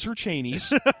lawns her chainies.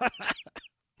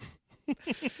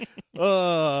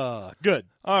 Good.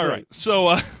 All right.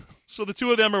 So the two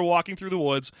of them are walking through the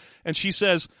woods, and she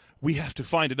says, we have to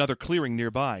find another clearing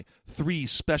nearby. 3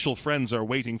 special friends are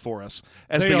waiting for us,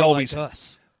 as they always like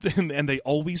us. And they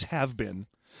always have been.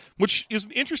 Which is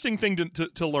an interesting thing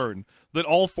to learn, that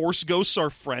all Force ghosts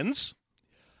are friends.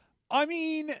 I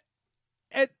mean,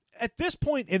 at this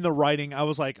point in the writing, I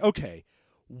was like, okay,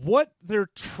 what they're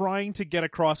trying to get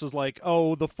across is like,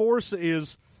 oh, the Force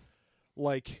is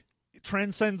like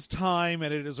transcends time,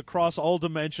 and it is across all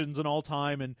dimensions and all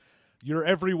time, and you're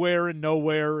everywhere and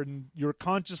nowhere, and your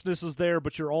consciousness is there,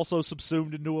 but you're also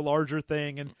subsumed into a larger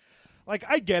thing. And like,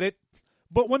 I get it,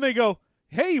 but when they go,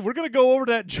 hey, we're going to go over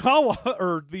to that Jawa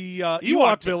or the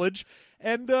Ewok village,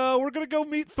 and we're going to go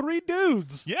meet 3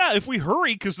 dudes. Yeah, if we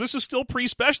hurry, because this is still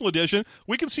pre-special edition,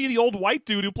 we can see the old white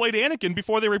dude who played Anakin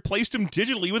before they replaced him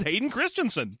digitally with Hayden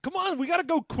Christensen. Come on, we got to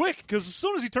go quick, because as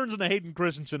soon as he turns into Hayden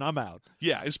Christensen, I'm out.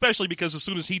 Yeah, especially because as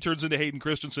soon as he turns into Hayden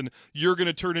Christensen, you're going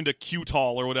to turn into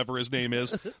Q-Tall or whatever his name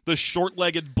is, the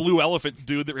short-legged blue elephant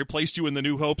dude that replaced you in the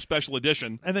New Hope special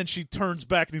edition. And then she turns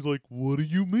back and he's like, what do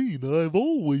you mean? I've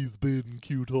always been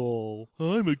cute-all.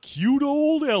 I'm a cute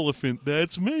old elephant,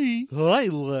 that's me. I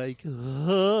like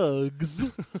hugs.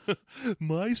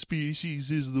 My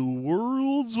species is the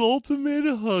world's ultimate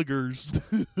huggers.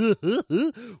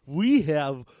 We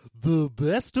have the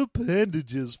best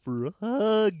appendages for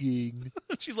hugging.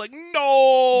 She's like,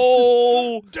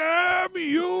 no! Damn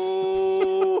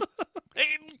you!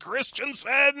 Hayden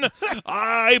Christensen,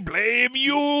 I blame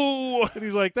you! And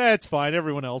he's like, that's fine,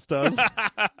 everyone else does.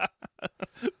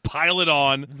 Pile it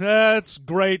on. That's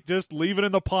great, just leave it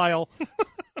in the pile.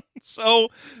 So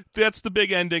that's the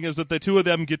big ending, is that the 2 of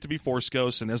them get to be Force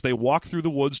Ghosts, and as they walk through the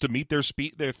woods to meet their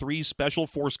 3 special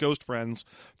Force Ghost friends,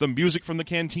 the music from the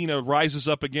cantina rises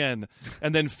up again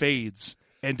and then fades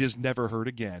and is never heard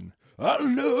again. Our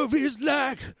love is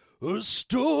like a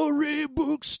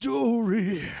storybook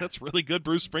story. That's really good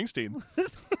Bruce Springsteen.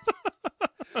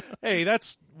 Hey,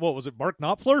 that's, what was it, Mark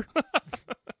Knopfler?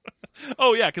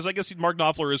 Oh, yeah, because I guess Mark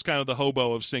Knopfler is kind of the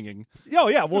hobo of singing. Oh,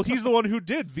 yeah, well, he's the one who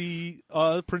did the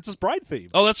Princess Bride theme.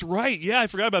 Oh, that's right. Yeah, I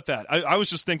forgot about that. I was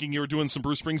just thinking you were doing some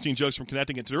Bruce Springsteen jokes from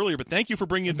connecting it to earlier, but thank you for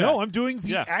bringing it back. No, I'm doing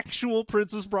the actual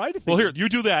Princess Bride theme. Well, here, you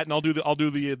do that, and I'll do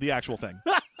the actual thing.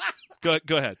 Go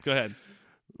ahead.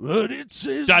 But it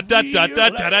says I love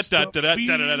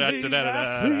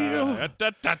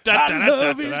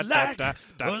is like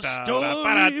a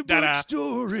storybook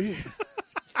story.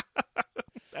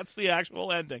 That's the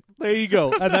actual ending. There you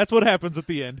go. And that's what happens at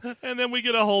the end. And then we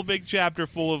get a whole big chapter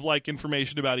full of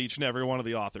information about each and every one of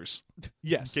the authors.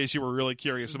 Yes. In case you were really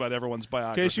curious about everyone's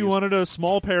biography. In case you wanted a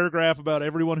small paragraph about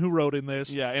everyone who wrote in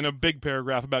this. Yeah, and a big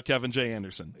paragraph about Kevin J.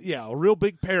 Anderson. Yeah, a real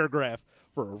big paragraph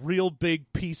for a real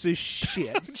big piece of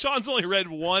shit. Sean's only read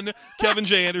one Kevin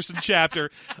J. Anderson chapter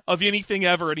of anything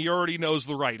ever, and he already knows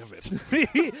the right of it.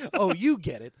 Oh, you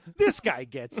get it. This guy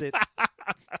gets it.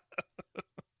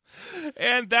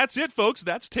 And that's it, folks.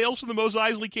 That's Tales from the Mos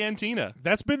Eisley Cantina.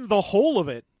 That's been the whole of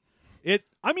it.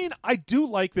 I do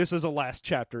like this as a last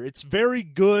chapter. It's very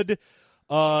good.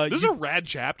 This is a rad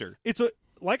chapter. It's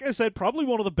like I said, probably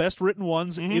one of the best written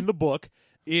ones in the book.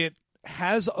 It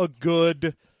has a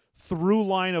good through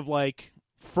line of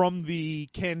from the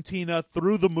cantina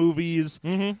through the movies.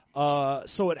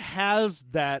 So it has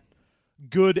that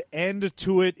good end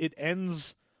to it. It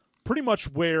ends pretty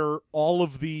much where all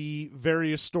of the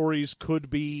various stories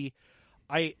could be.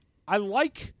 I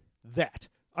like that.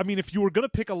 I mean, if you were going to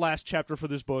pick a last chapter for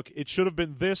this book, it should have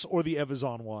been this or the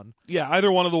Evazan one. Yeah,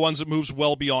 either one of the ones that moves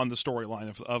well beyond the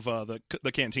storyline of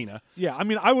the cantina. Yeah, I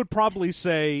mean, I would probably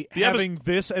say having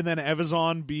this and then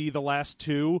Evazan be the last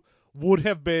two would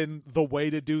have been the way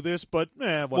to do this, but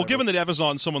whatever. Well, given that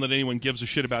Evazan's someone that anyone gives a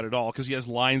shit about at all, because he has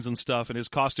lines and stuff, and his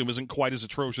costume isn't quite as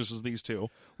atrocious as these two.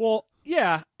 Well,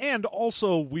 yeah, and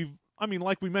also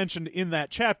like we mentioned in that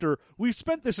chapter, we've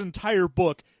spent this entire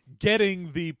book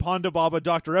getting the Ponda Baba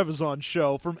Dr. Evazan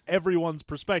show from everyone's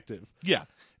perspective. Yeah.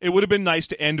 It would have been nice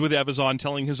to end with Evazan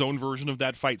telling his own version of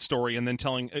that fight story and then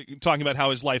talking about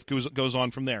how his life goes on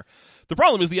from there. The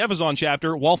problem is the Evazan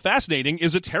chapter, while fascinating,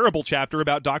 is a terrible chapter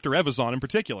about Dr. Evazan in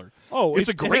particular. Oh, it's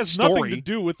a great it has story. Nothing to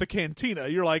do with the cantina.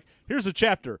 You're like, here's a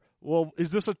chapter. Well,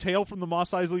 is this a tale from the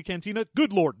Mos Eisley Cantina?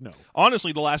 Good Lord, no.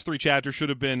 Honestly, the last three chapters should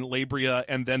have been Labria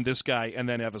and then this guy and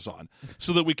then Evazan,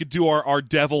 so that we could do our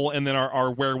devil and then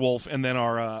our werewolf and then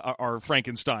our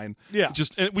Frankenstein. Yeah,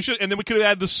 and then we could have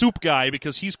added the soup guy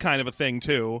because he's kind of a thing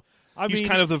too. He's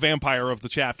kind of the vampire of the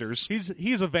chapters.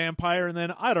 He's a vampire, and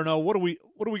then I don't know. What do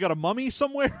we got, a mummy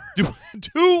somewhere?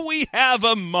 Do we have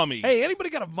a mummy? Hey, anybody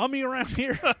got a mummy around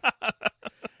here?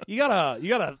 You got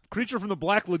a creature from the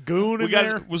Black Lagoon in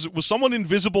there? Was someone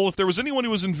invisible? If there was anyone who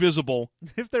was invisible,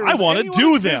 I want to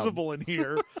do them. Invisible in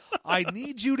here, I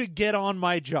need you to get on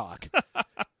my jock.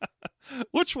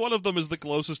 Which one of them is the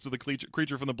closest to the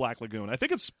creature from the Black Lagoon? I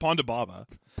think it's Ponda Baba.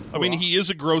 I mean, he is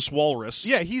a gross walrus.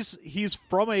 Yeah, he's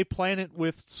from a planet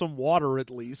with some water, at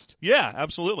least. Yeah,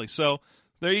 absolutely. So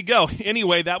there you go.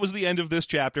 Anyway, that was the end of this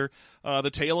chapter. The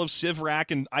tale of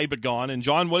Sivrak and Ibagon. And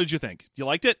John, what did you think? You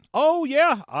liked it? Oh,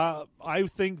 yeah. I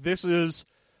think this is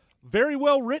very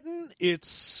well written.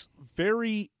 It's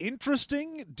very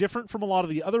interesting, different from a lot of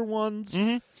the other ones.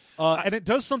 And it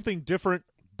does something different,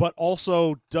 but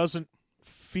also doesn't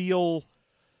feel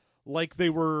like they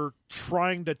were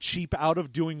trying to cheap out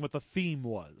of doing what the theme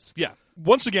was. Yeah.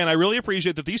 Once again, I really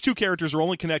appreciate that these two characters are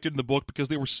only connected in the book because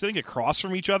they were sitting across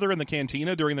from each other in the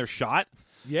cantina during their shot.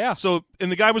 Yeah. So,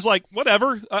 and the guy was like,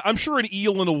 whatever, I'm sure an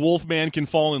eel and a wolf man can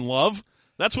fall in love.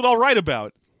 That's what I'll write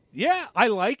about. Yeah, I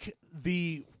like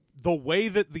the way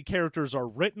that the characters are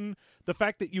written. The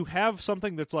fact that you have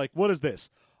something that's like, what is this?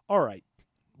 All right.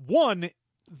 One,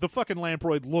 the fucking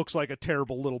lamproid looks like a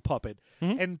terrible little puppet.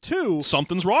 Mm-hmm. And two,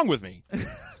 Something's wrong with me.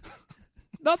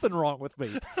 nothing wrong with me.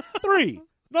 Three,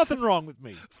 nothing wrong with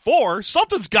me. 4,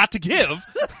 something's got to give.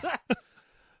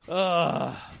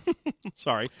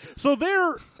 Sorry. So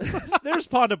there's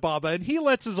Ponda Baba, and he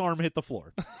lets his arm hit the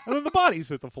floor. And then the bodies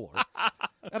hit the floor.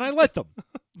 And I let them.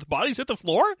 The bodies hit the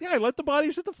floor? Yeah, I let the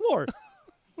bodies hit the floor.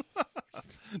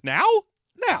 Now?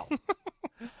 Now.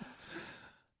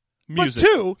 Music.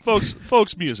 But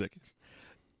folks, music.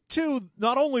 Two,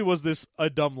 not only was this a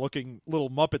dumb-looking little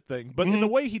Muppet thing, but in the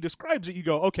way he describes it, you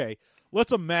go, okay,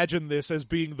 let's imagine this as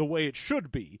being the way it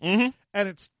should be. Mm-hmm. And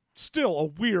it's still a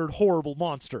weird, horrible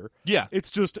monster. Yeah. It's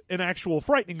just an actual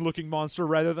frightening-looking monster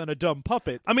rather than a dumb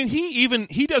puppet. I mean,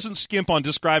 he doesn't skimp on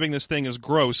describing this thing as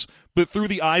gross, but through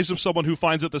the eyes of someone who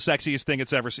finds it the sexiest thing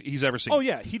he's ever seen. Oh,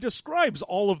 yeah. He describes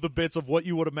all of the bits of what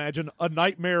you would imagine a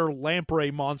nightmare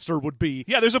lamprey monster would be.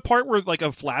 Yeah, there's a part where like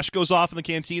a flash goes off in the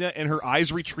cantina and her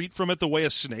eyes retreat from it the way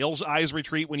a snail's eyes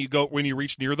retreat when you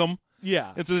reach near them.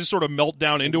 Yeah. It's just sort of melt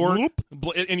down into her. Whoop.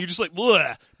 And you're just like,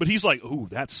 bleh. But he's like, ooh,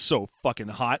 that's so fucking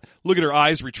hot. Look at her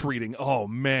eyes retreating. Oh,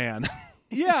 man.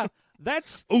 Yeah,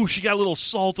 that's... Ooh, she got a little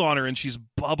salt on her and she's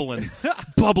bubbling.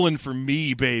 Bubbling for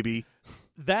me, baby.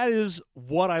 That is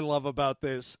what I love about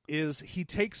this, is he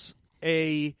takes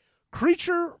a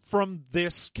creature from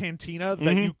this cantina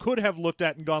that you could have looked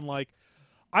at and gone like,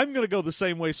 I'm going to go the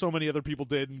same way so many other people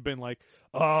did and been like,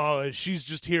 oh, she's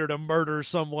just here to murder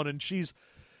someone and she's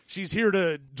here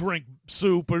to drink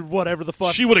soup or whatever the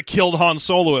fuck. She would have killed Han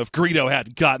Solo if Greedo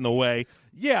hadn't gotten in the way.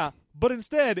 Yeah, but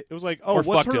instead it was like, oh, Or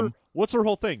fucked him. What's her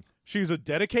whole thing? She's a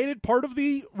dedicated part of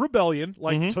the rebellion,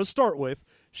 like to start with.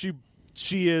 She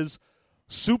is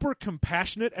super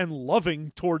compassionate and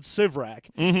loving towards Sivrak,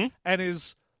 and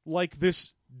is like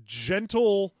this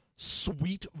gentle,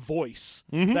 sweet voice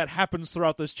that happens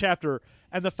throughout this chapter.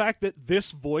 And the fact that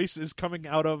this voice is coming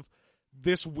out of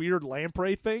this weird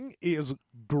lamprey thing is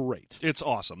great. It's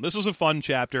awesome. This is a fun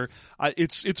chapter.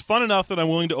 It's fun enough that I'm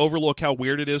willing to overlook how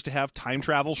weird it is to have time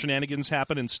travel shenanigans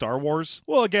happen in Star Wars.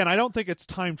 Well, again, I don't think it's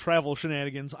time travel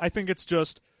shenanigans. I think it's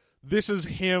just, this is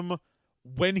him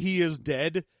when he is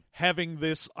dead, having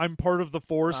this, I'm part of the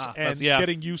Force, and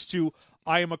getting used to,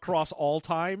 I am across all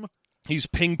time. He's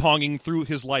ping-ponging through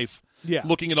his life, Yeah.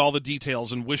 looking at all the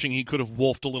details and wishing he could have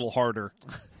wolfed a little harder.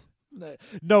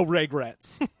 No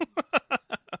regrets.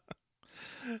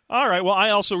 All right, well, I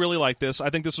also really like this. I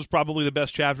think this was probably the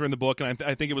best chapter in the book, and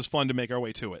I think it was fun to make our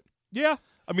way to it. Yeah.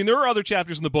 I mean, there are other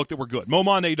chapters in the book that were good.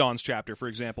 Momon Adon's chapter, for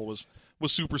example, was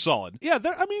super solid. Yeah,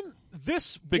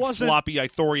 this Big wasn't... floppy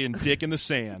Ithorian dick in the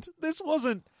sand. This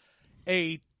wasn't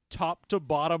a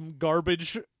top-to-bottom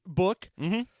garbage book.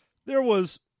 Mm-hmm. There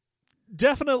was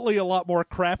definitely a lot more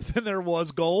crap than there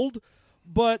was gold,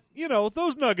 but,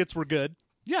 those nuggets were good.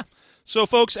 Yeah. So,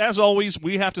 folks, as always,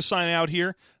 we have to sign out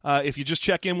here. If you just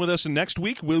check in with us, and next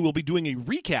week we will be doing a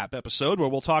recap episode where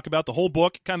we'll talk about the whole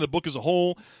book, kind of the book as a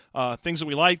whole, things that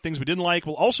we liked, things we didn't like.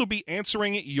 We'll also be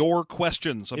answering your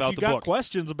questions about the book. If you got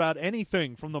questions about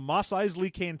anything from the Mos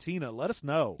Eisley Cantina, let us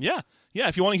know. Yeah. Yeah,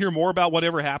 if you want to hear more about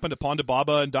whatever happened to Ponda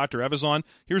Baba and Dr. Evazan,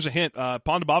 here's a hint.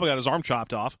 Ponda Baba got his arm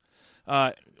chopped off.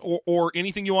 Or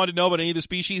anything you want to know about any of the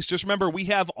species, just remember we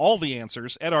have all the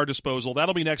answers at our disposal.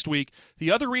 That'll be next week. The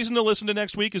other reason to listen to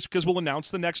next week is because we'll announce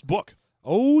the next book.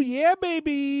 Oh, yeah,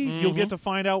 baby. You'll get to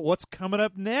find out what's coming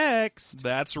up next.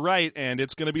 That's right, and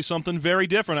it's going to be something very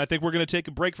different. I think we're going to take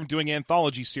a break from doing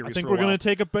anthology series. I think we're going to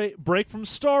take a break from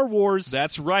Star Wars.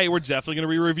 That's right. We're definitely going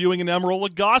to be reviewing an Emerald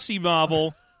Lagasse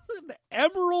novel. An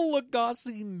Emerald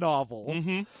Lagasse novel.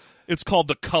 Mm-hmm. It's called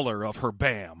The Color of Her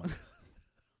Bam.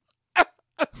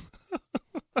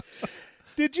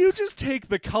 Did you just take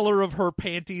the color of her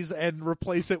panties and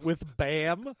replace it with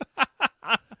Bam?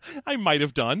 I might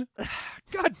have done.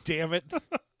 God damn it.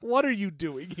 What are you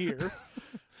doing here?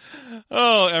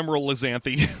 Oh, Emerald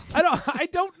Lizanthe. I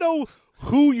don't know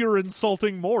who you're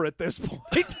insulting more at this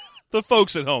point. The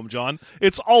folks at home, John.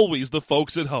 It's always the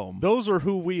folks at home. Those are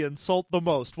who we insult the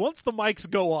most. Once the mics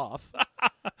go off,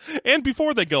 And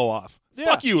before they go off. Yeah.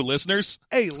 Fuck you, listeners.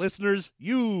 Hey, listeners,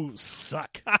 you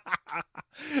suck.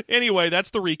 Anyway, that's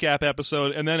the recap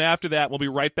episode, and then after that, we'll be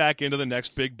right back into the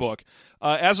next big book.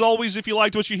 As always, if you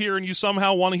liked what you hear and you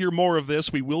somehow want to hear more of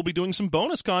this, we will be doing some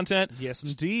bonus content. Yes,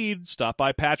 indeed. Stop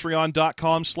by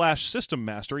patreon.com/System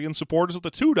Mastery and support us at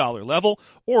the $2 level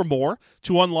or more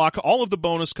to unlock all of the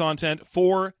bonus content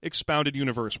for Expounded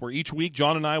Universe, where each week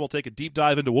John and I will take a deep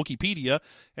dive into Wikipedia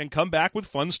and come back with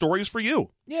fun stories for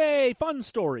you. Yay, fun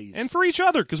stories. And for each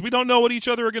other, because we don't know what each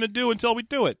other are going to do until we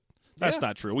do it. That's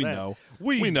not true. We know.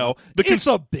 We know. It's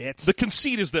a bit. The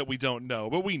conceit is that we don't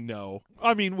know, but we know.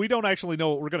 I mean, we don't actually know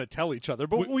what we're going to tell each other,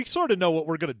 but we sort of know what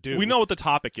we're going to do. We know what the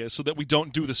topic is so that we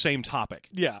don't do the same topic.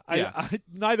 Yeah.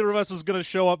 Neither of us is going to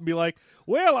show up and be like,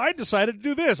 well, I decided to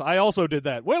do this. I also did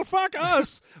that. Well, fuck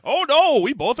us. Oh, no.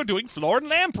 We both are doing Florid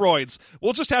Lamproids.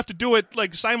 We'll just have to do it,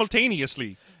 like,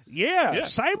 simultaneously. Yeah,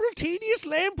 simultaneous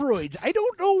lamproids. I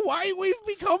don't know why we've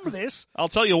become this. I'll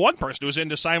tell you one person who's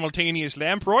into simultaneous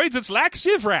lamproids. It's Lax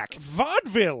Sivrak.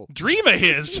 Vaudeville. Dream of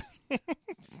his.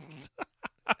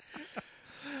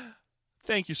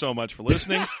 Thank you so much for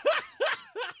listening.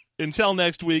 Until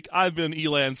next week, I've been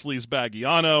Elan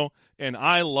Sleazebagiano, and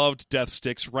I loved Death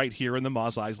Sticks right here in the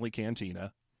Mos Eisley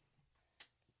Cantina.